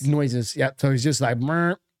noises. Noises. Yeah. So he's just like,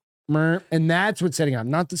 meh, meh, and that's what's setting up,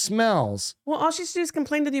 not the smells. Well, all she should do is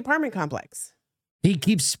complain to the apartment complex. He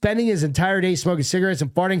keeps spending his entire day smoking cigarettes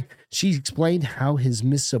and farting. She explained how his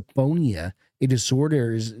misophonia, a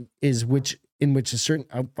disorder is which in which a certain,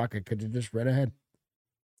 oh fuck, I could have just read ahead.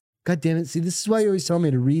 God damn it. See, this is why you always tell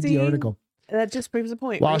me to read the article. That just proves the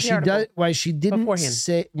point. While Read the article. why she didn't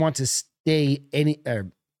beforehand. want to stay any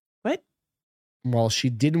What? While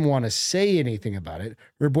she didn't want to say anything about it,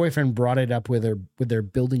 her boyfriend brought it up with their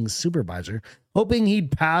building supervisor, hoping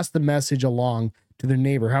he'd pass the message along to their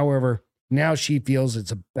neighbor. However, now she feels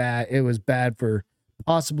it was bad for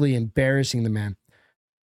possibly embarrassing the man.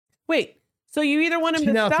 Wait, so you either want him She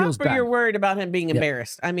to now feels stop or bad. you're worried about him being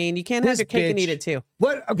embarrassed. I mean, you can't have This your cake and bitch- eat it too.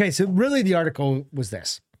 What? Okay, so really the article was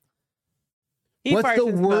this. He What's farts the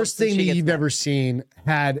and smokes worst and thing she that gets you've mad. ever seen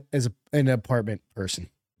had as an apartment person?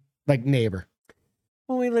 Like neighbor.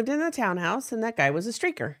 When we lived in a townhouse and that guy was a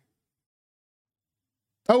streaker.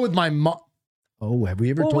 Oh, with my mom. Oh, have we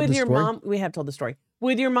ever told with the your story? mom, we have told the story.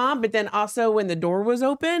 With your mom, but then also when the door was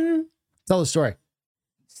open. Tell the story.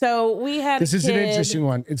 So we had This a is an kid. interesting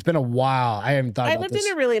one. It's been a while. I haven't thought I about lived this.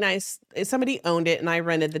 in a really nice, somebody owned it and I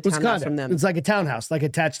rented the It's townhouse condo. from them. It's like a townhouse, like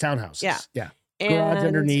attached townhouses. Yeah. Yeah. And, Garage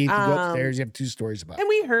underneath. You go upstairs. You have 2 stories about it. And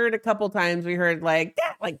we heard a couple times, we heard like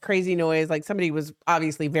that, like crazy noise. Like somebody was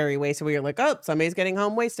obviously very wasted. We were like, oh, somebody's getting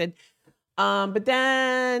home wasted. But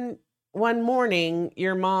then one morning,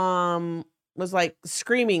 your mom was like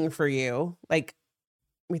screaming for you. Like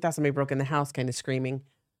we thought somebody broke in the house, kind of screaming.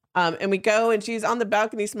 And we go and she's on the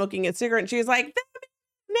balcony smoking a cigarette. And she's like, "That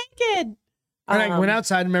man's naked." And I went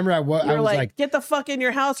outside. Remember, I was like, get the fuck in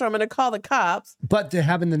your house or I'm going to call the cops. But it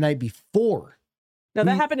happened the night before. No,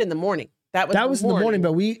 that happened in the morning. That was in the morning,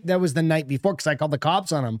 but that was the night before because I called the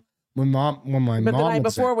cops on him when my mom. But the night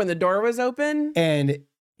before, when the door was open, and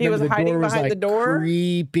he was hiding behind the door,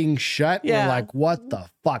 creeping shut. Yeah, we're like, what the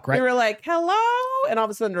fuck, right? We were like, hello, and all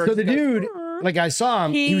of a sudden, so the dude, like I saw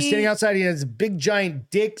him, he was standing outside. He has a big giant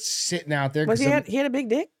dick sitting out there. He had a big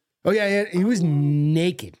dick? Oh yeah, he was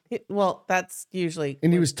naked. Well, that's usually,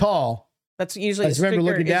 and he was tall. That's usually. I just remember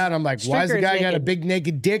looking down. I'm like, why is the guy got a big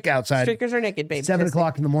naked dick outside? Strickers are naked, babe. 7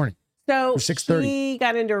 o'clock in the morning. So he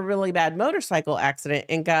got into a really bad motorcycle accident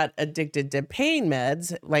and got addicted to pain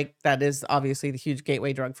meds. Like that is obviously the huge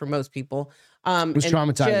gateway drug for most people. It was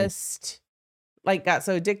traumatizing. Just like got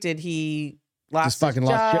so addicted, he lost his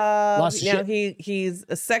job. Lost his shit. He's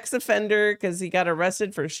a sex offender because he got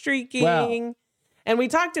arrested for streaking. Wow. And we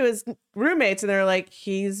talked to his roommates, and they're like,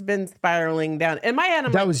 he's been spiraling down. In my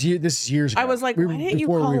head, this is years ago. I was like, why didn't you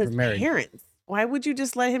call his parents? Why would you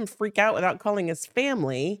just let him freak out without calling his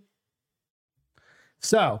family?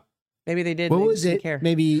 So maybe they did. What was it? Care.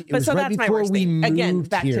 Maybe it was right before we moved again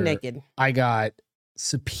back here, to naked. I got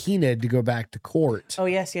subpoenaed to go back to court. Oh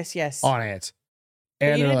yes. On it.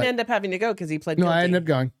 And you didn't end up having to go because he pled guilty. No, I ended up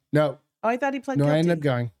going. No. Oh, I thought he pled guilty. No, I ended up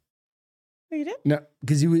going. Oh, you did? No,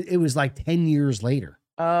 because it was like 10 years later.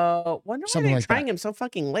 Oh, wonder why they're trying him so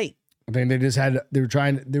fucking late. I mean, they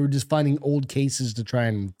were just finding old cases to try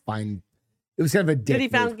and find. It was kind of a dick Did he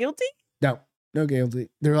move. found guilty? No guilty.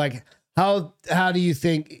 They're like, how do you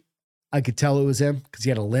think I could tell it was him? Because he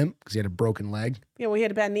had a limp, because he had a broken leg. Yeah, well, he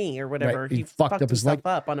had a bad knee or whatever. Right. He fucked up his leg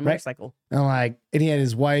up on a motorcycle. And he had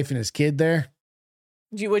his wife and his kid there.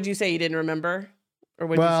 Would you say you didn't remember? Or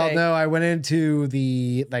would you say? No, I went into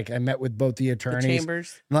I met with both the attorneys. The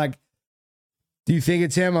chambers. Like, do you think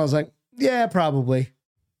it's him? I was like, yeah, probably.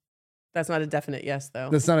 That's not a definite yes, though.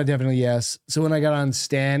 That's not a definite yes. So when I got on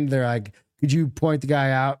stand, they're like, could you point the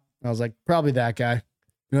guy out? I was like, probably that guy.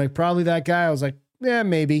 They're like, probably that guy? I was like, yeah,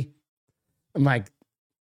 maybe. I'm like,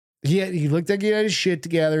 he looked like he had his shit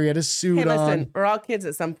together. He had a suit on. We're all kids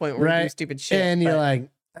at some point. We're doing stupid shit. And you're like,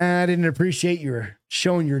 I didn't appreciate you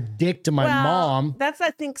showing your dick to my mom. That's,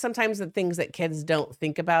 I think, sometimes the things that kids don't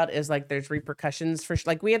think about is like there's repercussions for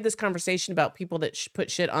like we had this conversation about people that put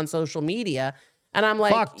shit on social media. And I'm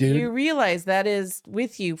like, you realize that is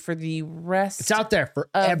with you for the rest it's out there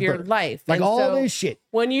forever. Of your life. Like all this shit.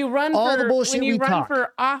 When you run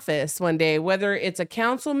for office one day, whether it's a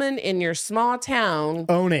councilman in your small town,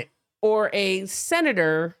 own it, or a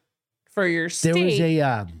senator for your state, there was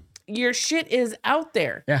a your shit is out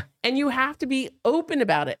there. Yeah. And you have to be open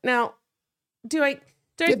about it. Now, you have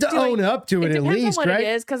to own up to it at least, on what right? It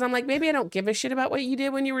is, because I'm like, maybe I don't give a shit about what you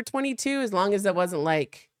did when you were 22, as long as it wasn't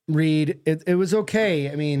like Reed, it was okay.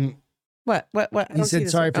 I mean, what? He said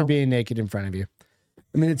sorry for being naked in front of you.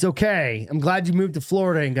 I mean, it's okay. I'm glad you moved to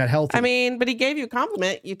Florida and got healthy. I mean, but he gave you a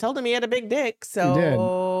compliment. You told him he had a big dick,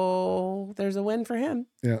 so there's a win for him.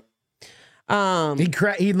 Yeah.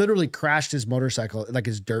 He literally crashed his motorcycle, like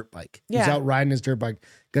his dirt bike. Yeah. He's out riding his dirt bike,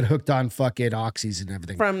 got hooked on fucking oxys and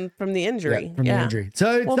everything from the injury. Yeah, from the injury.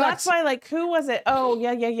 So that's why, like, who was it? Oh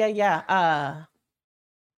yeah.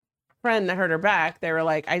 Friend that hurt her back. They were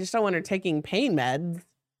like, I just don't want her taking pain meds.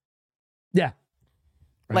 Yeah.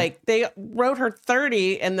 Right. Like they wrote her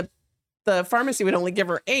 30, and the pharmacy would only give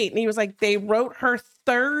her 8, and he was like, they wrote her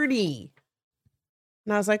 30.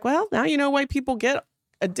 And I was like, well, now you know why people get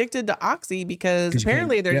addicted to oxy, because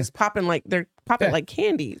apparently they're just popping like like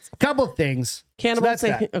candies. Couple things. Cannibals.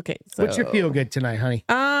 Okay. So what's your feel good tonight, honey?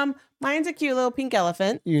 Mine's a cute little pink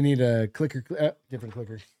elephant. You need a clicker, different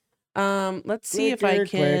clicker. Let's see if I can.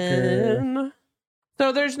 Clicker.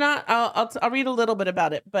 So there's not. I'll read a little bit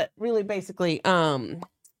about it, but really, basically,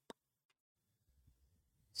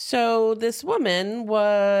 so this woman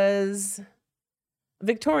was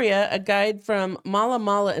Victoria, a guide from Mala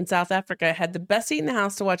Mala in South Africa, had the best seat in the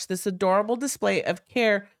house to watch this adorable display of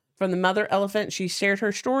care from the mother elephant. She shared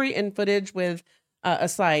her story and footage with a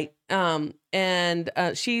site.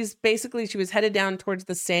 She was headed down towards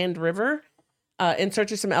the Sand River in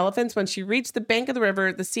search of some elephants. When she reached the bank of the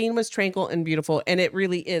river, the scene was tranquil and beautiful, and it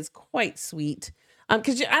really is quite sweet.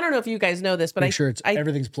 Because I don't know if you guys know this, but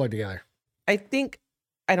everything's plugged together.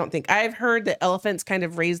 I've heard that elephants kind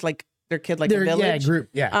of raise like their kid like a village. Yeah, group.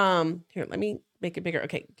 Yeah. Here, let me make it bigger.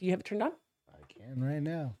 Okay, do you have it turned on? I can right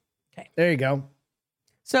now. Okay, there you go.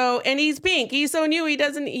 So, and he's pink. He's so new. He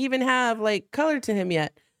doesn't even have like color to him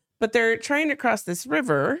yet. But they're trying to cross this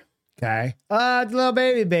river. Okay. Little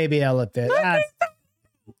baby elephant.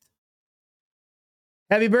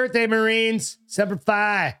 Happy birthday, Marines. Semper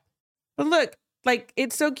Fi. But look, Like,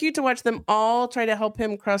 it's so cute to watch them all try to help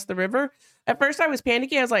him cross the river. At first, I was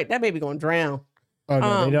panicky. I was like, that baby going to drown. Oh,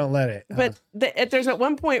 no, they don't let it. But there's at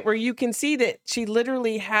one point where you can see that she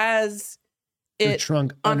literally has Her it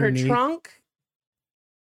trunk on underneath. her trunk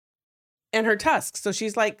and her tusks. So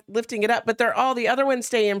she's like lifting it up, but they're all the other ones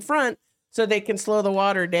stay in front so they can slow the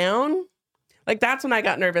water down. Like, that's when I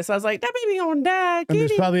got nervous. I was like, that baby gonna die. And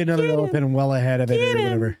there's probably another elephant well ahead of it Get or him.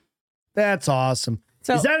 whatever. That's awesome.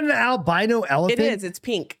 So is that an albino elephant? it is. It's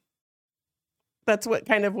pink. That's what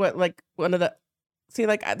kind of what, like, one of the, see,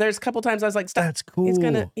 like, there's a couple times I was like, stop. That's cool. He's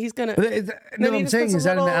gonna. But no, he I'm just saying, puts a is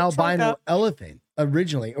that an little trunk albino up. elephant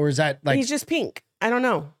originally? Or is that like, He's just pink. I don't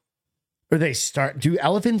know. or do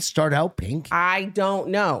elephants start out pink? I don't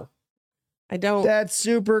know. I don't. That's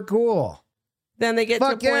super cool. Then they get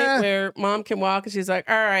Fuck to a point yeah. where mom can walk and she's like,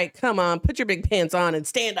 all right, come on, put your big pants on and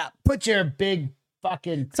stand up. Put your big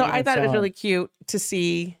fucking. So I pants thought it was on. really cute to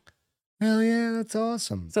see. Hell yeah, that's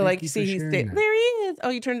awesome. So, Thank like, you see, for he's sharing that. there he is. Oh,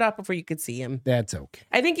 you turned it off before you could see him. That's okay.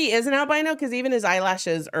 I think he is an albino because even his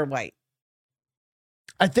eyelashes are white.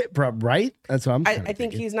 I think, right? That's what I'm I kinda think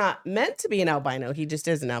thinking. he's not meant to be an albino. He just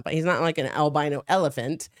is an albino. He's not like an albino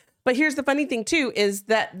elephant. But here's the funny thing, too, is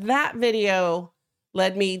that video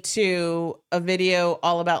led me to a video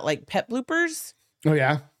all about like pet bloopers. Oh,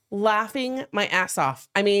 yeah? Laughing my ass off.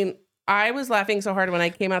 I mean, I was laughing so hard when I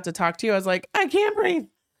came out to talk to you. I was like, I can't breathe.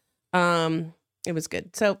 It was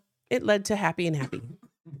good. So it led to happy and happy.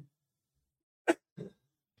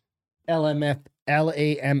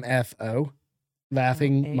 LAMFO.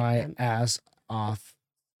 Laughing my LAM. ass off.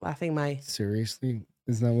 Laughing my Seriously?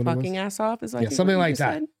 Isn't that what fucking it was? ass off is Yeah, like something like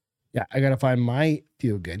that. Yeah, I gotta find my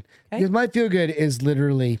feel good. Okay. Because my feel good is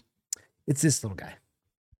literally, it's this little guy.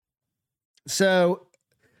 So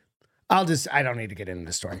I don't need to get into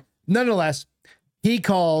the story. Nonetheless, he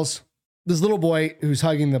calls this little boy who's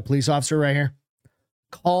hugging the police officer right here,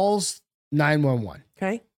 calls 911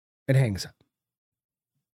 Okay. and hangs up.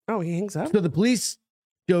 Oh, he hangs up. So the police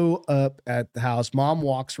show up at the house. Mom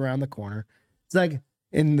walks around the corner. It's like,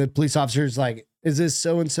 and the police officer's like, is this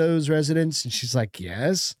so-and-so's residence? And she's like,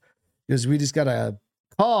 yes. Because we just got a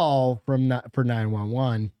call for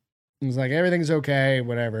 911. It's like, everything's okay,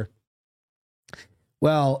 whatever.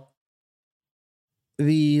 Well,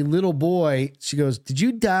 the little boy, she goes, did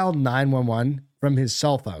you dial 911 from his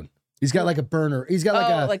cell phone? He's got like a burner. He's got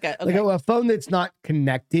like a phone that's not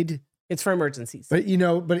connected. It's for emergencies. But you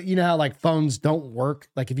know how like phones don't work.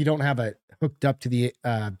 Like if you don't have it hooked up to the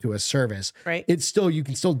to a service, Right. you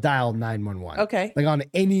can still dial 911. Okay. Like on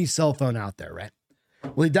any cell phone out there, right?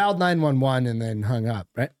 Well, he dialed 911 and then hung up,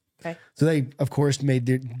 right? Okay. So they, of course,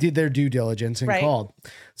 did their due diligence and Right. called.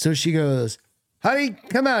 So she goes, honey,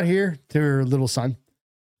 come out here, to her little son.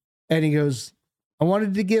 And he goes, I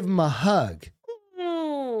wanted to give him a hug.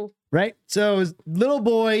 Mm. Right? So his little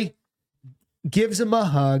boy gives him a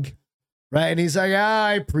hug. Right. And he's like,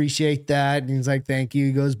 I appreciate that. And he's like, thank you.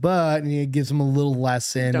 He goes, but, and he gives him a little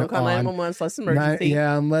lesson. Don't call on 911 unless emergency.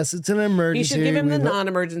 yeah, unless it's an emergency. You should give him the We-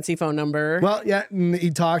 non-emergency phone number. Well, yeah. And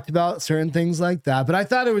he talked about certain things like that. But I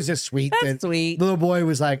thought it was just sweet That's that sweet. little boy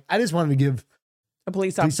was like, I just wanted to give A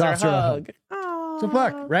police police officer officer a a hug. hug. so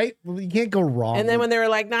fuck, right? Well, you can't go wrong. And then when they were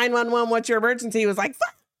like 911, what's your emergency? He was like,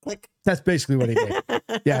 fuck. Like, That's basically what he did.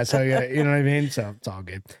 Yeah. So, yeah, you know what I mean? So it's all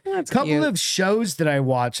good. that's Couple cute. of shows that I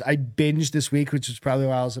watched. I binged this week, which was probably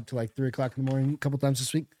why I was up to like 3:00 in the morning a couple times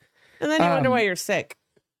this week. And then you wonder why you're sick.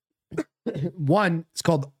 One, it's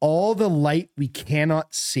called All the Light We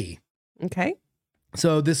Cannot See. Okay.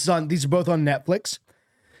 So these are both on Netflix.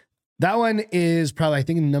 That one is probably, I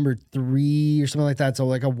think, number 3 or something like that. So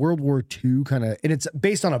like a World War II kind of, and it's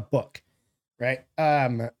based on a book, right?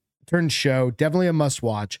 Turned show, definitely a must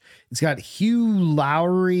watch. It's got Hugh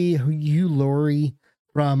Laurie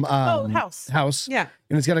from House. Yeah.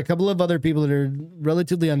 And it's got a couple of other people that are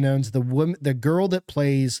relatively unknowns. The girl that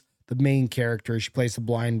plays the main character, she plays the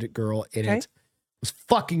blind girl in Okay. it. Was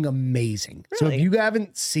fucking amazing. So if Really? you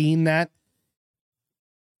haven't seen that,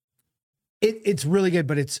 it's really good,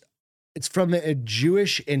 but it's from a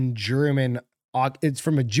Jewish and German. It's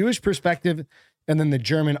from a Jewish perspective, and then the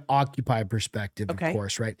German occupied perspective, Okay. of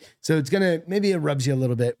course, right? So it's gonna, maybe it rubs you a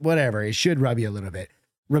little bit, whatever. It should rub you a little bit,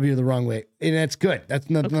 rub you the wrong way, and that's good. That's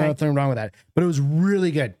Okay. nothing wrong with that. But it was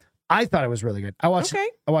really good. I thought it was really good. I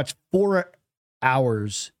watched 4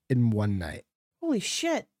 hours in one night. Holy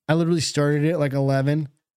shit. I literally started it at like 11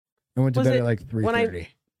 and went to Was bed it at like when I- 3:30.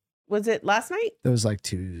 Was it last night? That was like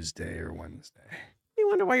Tuesday or Wednesday. You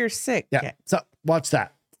wonder why you're sick. Yeah. Okay. So watch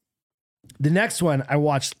that. The next one I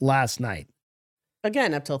watched last night.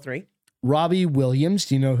 Again, up till 3. Robbie Williams.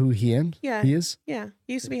 Do you know who he is? Yeah. He is? Yeah.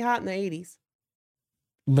 He used to be hot in the 80s.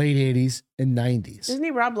 late 80s and 90s. Isn't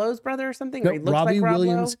he Rob Lowe's brother or something? No, Or he looks Robbie like Rob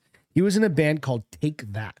Williams. He was in a band called Take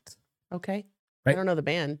That. Lowe? Okay. Right. I don't know the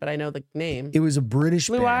band, but I know the name. It was a British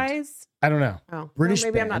Blue band. Eyes? I don't know. Oh, British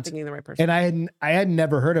maybe I'm band. not thinking of the right person. And I had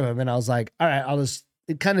never heard of him, and I was like, all right,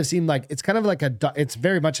 it kind of seemed like it's kind of like it's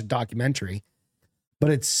very much a documentary, but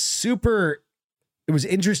it's super. It was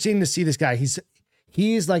interesting to see this guy.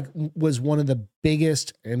 He's like was one of the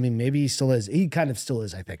biggest. I mean, maybe he still is. He kind of still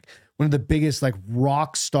is, I think, one of the biggest like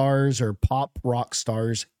rock stars or pop rock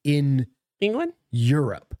stars in England,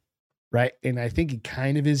 Europe, right? And I think he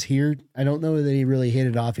kind of is here. I don't know that he really hit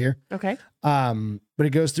it off here. Okay. But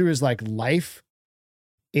it goes through his like life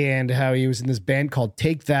and how he was in this band called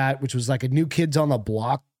Take That, which was like a New Kids on the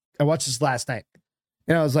Block. I watched this last night,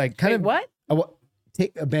 and I was like, what?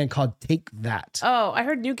 Take a band called Take That. Oh, I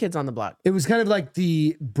heard New Kids on the Block. It was kind of like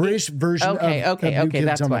the British version of New Kids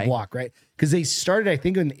that's on why. the Block, right? Because they started, I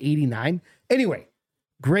think, in '89. Anyway,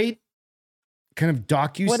 great kind of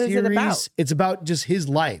docu-series. What is it about? It's about just his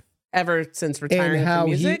life. Ever since retiring And how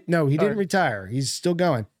from music? he didn't retire. He's still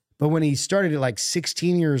going. But when he started at like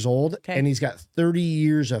 16 years old, and he's got 30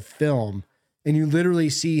 years of film, and you literally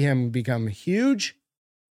see him become huge,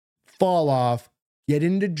 fall off, get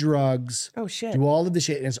into drugs, Oh shit. do all of the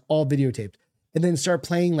shit, and it's all videotaped. And then start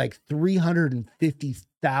playing like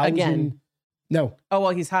 350,000. Again. No, Oh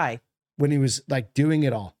well, he's high. when he was like doing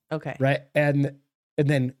it all, Okay. right? And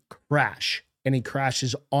then crash. And he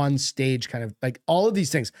crashes on stage, kind of like all of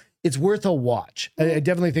these things. It's worth a watch. I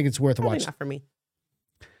definitely think it's worth a Probably watch. not for me.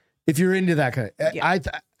 If you're into that kind of, Yeah. I only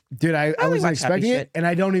wasn't watch happy expecting it, shit. and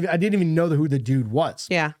I didn't even know who the dude was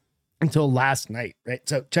Yeah. until last night, right?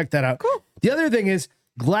 So check that out. Cool. The other thing is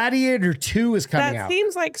Gladiator 2 is coming That out.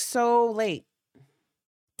 seems like so late.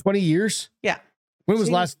 20 years? Yeah. When was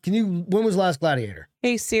See? when was last Gladiator?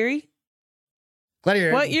 Hey Siri,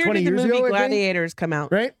 Gladiator. what year 20 did the years movie ago, I think? Gladiators come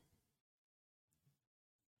out? Right?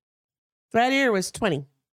 Gladiator was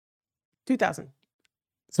 2000.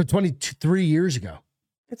 So 23 years ago.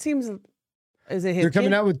 It seems. Is it his? They're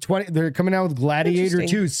coming kid? out with Gladiator Interesting.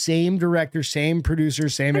 2, same director, same producer,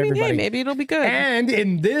 same I mean, everybody. hey, maybe it'll be good. And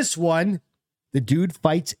in this one, the dude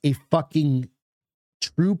fights a fucking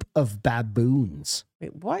troop of baboons.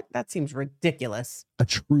 Wait, what? That seems ridiculous. A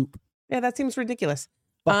troop. Yeah, that seems ridiculous.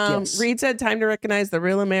 Fuck yes. Reed said, "Time to recognize the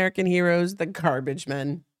real American heroes, the garbage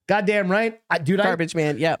men." Goddamn right. Garbage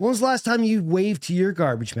man. Yep. When was the last time you waved to your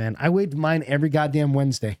garbage man? I waved mine every goddamn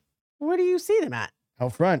Wednesday. Where do you see them at?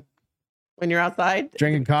 Out front. When you're outside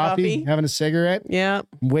Drinking coffee, having a cigarette. Yeah.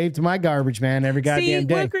 Wave to my garbage man every goddamn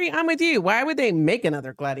day. Lucre, I'm with you. Why would they make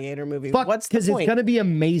another Gladiator movie? Fuck, What's the because point? it's going to be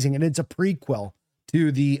amazing. And it's a prequel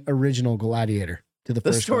to the original Gladiator. To the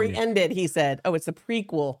The first story Gladiator. ended, he said. Oh, it's a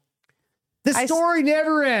prequel. The story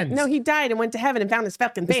never ends. No, he died and went to heaven and found his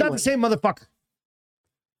fucking family. It's not the same motherfucker.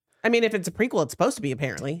 I mean, if it's a prequel, it's supposed to be,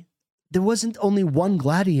 apparently. There wasn't only one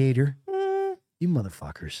gladiator. You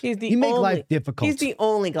motherfuckers. You make life difficult. He's the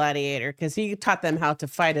only gladiator because he taught them how to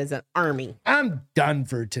fight as an army. I'm done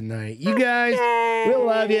for tonight. You guys, we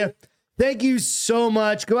love you. Thank you so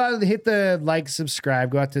much. Go out and hit the like, subscribe.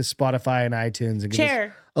 Go out to Spotify and iTunes and give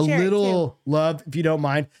us a little love if you don't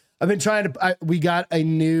mind. I've been trying to. We got a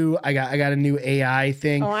new. I got a new AI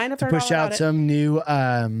thing to push out some new.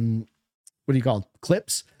 What do you call it?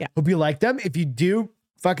 Clips? Yeah. Hope you like them. If you do,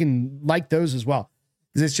 fucking like those as well.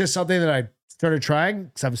 Because it's just something that I started trying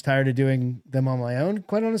because I was tired of doing them on my own,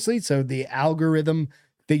 quite honestly. So the algorithm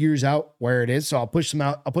figures out where it is. So I'll push them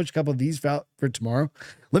out. I'll push a couple of these out for tomorrow.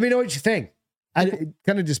 Let me know what you think. I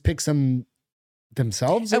kind of just pick some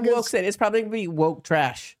themselves. And woke said it's probably going to be woke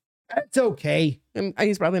trash. It's okay. And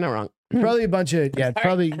he's probably not wrong. Probably a bunch of,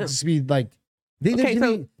 probably just be like, did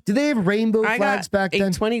they have rainbow flags back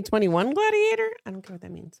then? 2021 Gladiator? I don't care what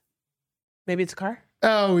that means. Maybe it's a car?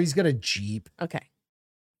 Oh, he's got a Jeep. Okay.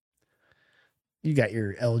 You got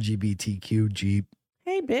your LGBTQ Jeep.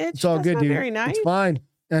 Hey, bitch. It's all good, not dude. Very nice. It's fine.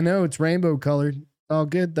 I know it's rainbow colored. All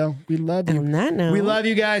good though. We love you. On that note, We love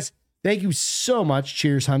you guys. Thank you so much.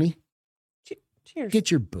 Cheers, honey. Cheers. Get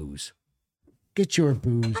your booze. Get your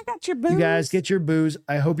booze. I got your booze. You guys get your booze.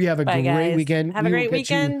 I hope you have a Bye, great guys. weekend. Have a great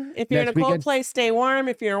weekend. If you're in a cold place, stay warm.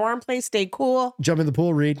 If you're in a warm place, stay cool. Jump in the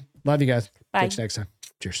pool, Reed. Love you guys. Bye. Catch you next time.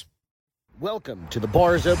 Cheers. Welcome to the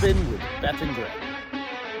Bars Open with Beth and Greg.